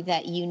tell you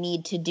that you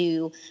need to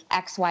do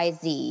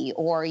XYZ,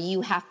 or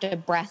you have to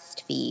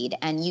breastfeed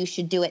and you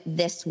should do it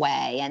this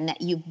way, and that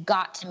you've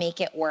got to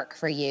make it work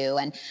for you.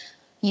 And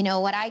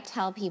what I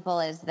tell people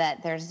is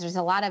that there's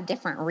a lot of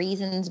different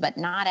reasons, but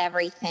not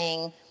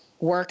everything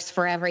works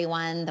for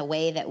everyone the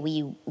way that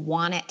we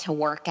want it to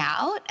work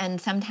out. And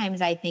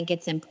sometimes I think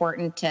it's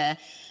important to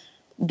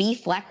be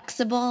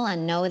flexible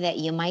and know that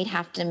you might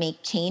have to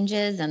make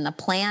changes in the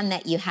plan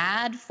that you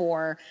had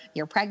for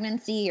your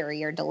pregnancy or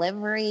your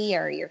delivery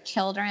or your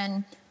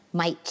children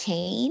might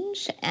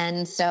change.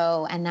 And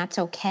that's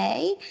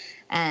okay.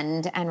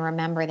 And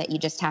remember that you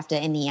just have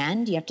to, in the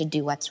end, you have to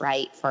do what's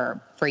right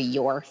for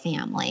your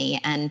family,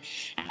 and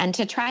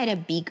to try to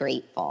be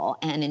grateful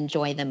and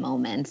enjoy the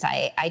moments.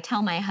 I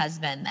tell my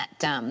husband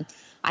that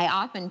I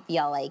often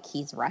feel like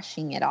he's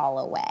rushing it all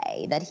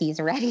away, that he's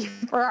ready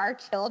for our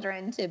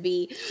children to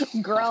be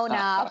grown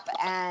up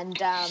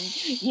and,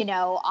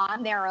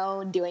 on their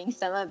own, doing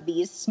some of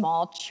these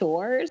small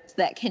chores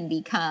that can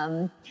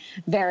become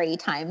very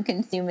time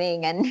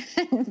consuming and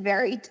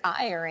very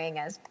tiring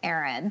as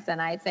parents. And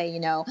I say,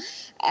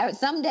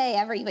 someday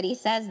everybody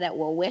says that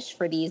we'll wish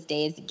for these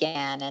days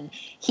again. And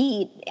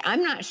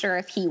I'm not sure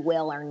if he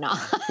will or not,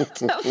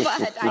 but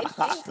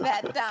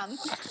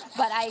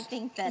I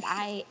think that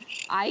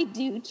I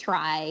do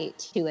try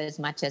to, as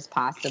much as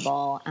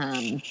possible,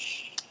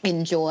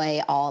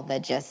 enjoy all the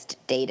just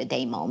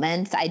day-to-day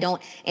moments. I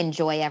don't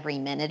enjoy every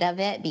minute of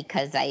it,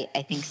 because I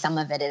think some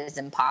of it is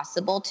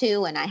impossible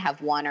to, and I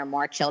have one or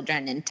more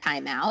children in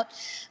timeout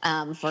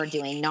for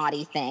doing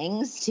naughty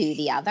things to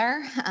the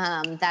other.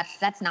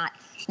 That's not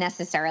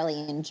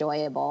necessarily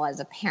enjoyable as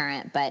a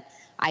parent, but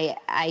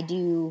I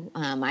do,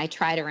 I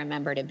try to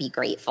remember to be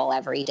grateful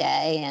every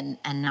day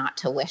and not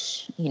to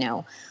wish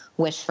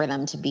for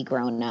them to be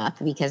grown up,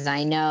 because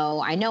I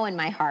know in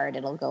my heart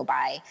it'll go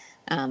by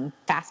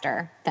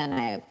faster than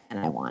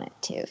I want it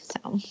to.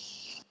 So,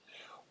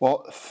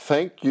 well,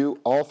 thank you,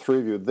 all three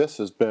of you. This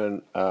has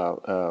been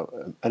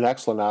an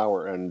excellent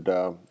hour, and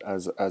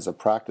as a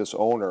practice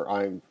owner,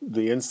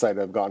 the insight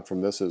I've gotten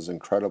from this is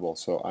incredible.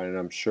 So,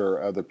 I'm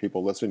sure other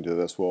people listening to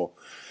this will,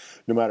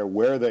 no matter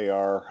where they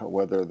are,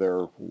 whether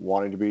they're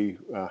wanting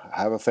to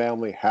have a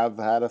family, have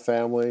had a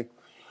family,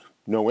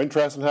 no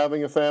interest in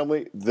having a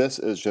family, this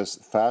is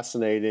just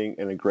fascinating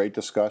and a great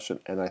discussion.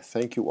 And I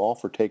thank you all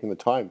for taking the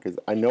time, because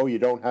I know you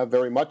don't have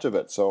very much of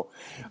it. So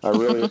I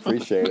really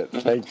appreciate it.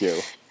 Thank you.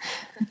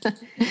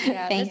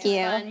 Yeah, Thank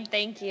you. Fun.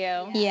 Thank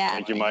you. Yeah.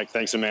 Thank you, Mike.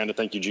 Thanks, Amanda.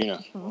 Thank you,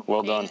 Gina.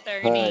 Well done.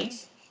 Thanks, Ernie.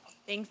 Thanks.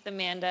 Thanks,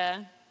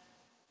 Amanda.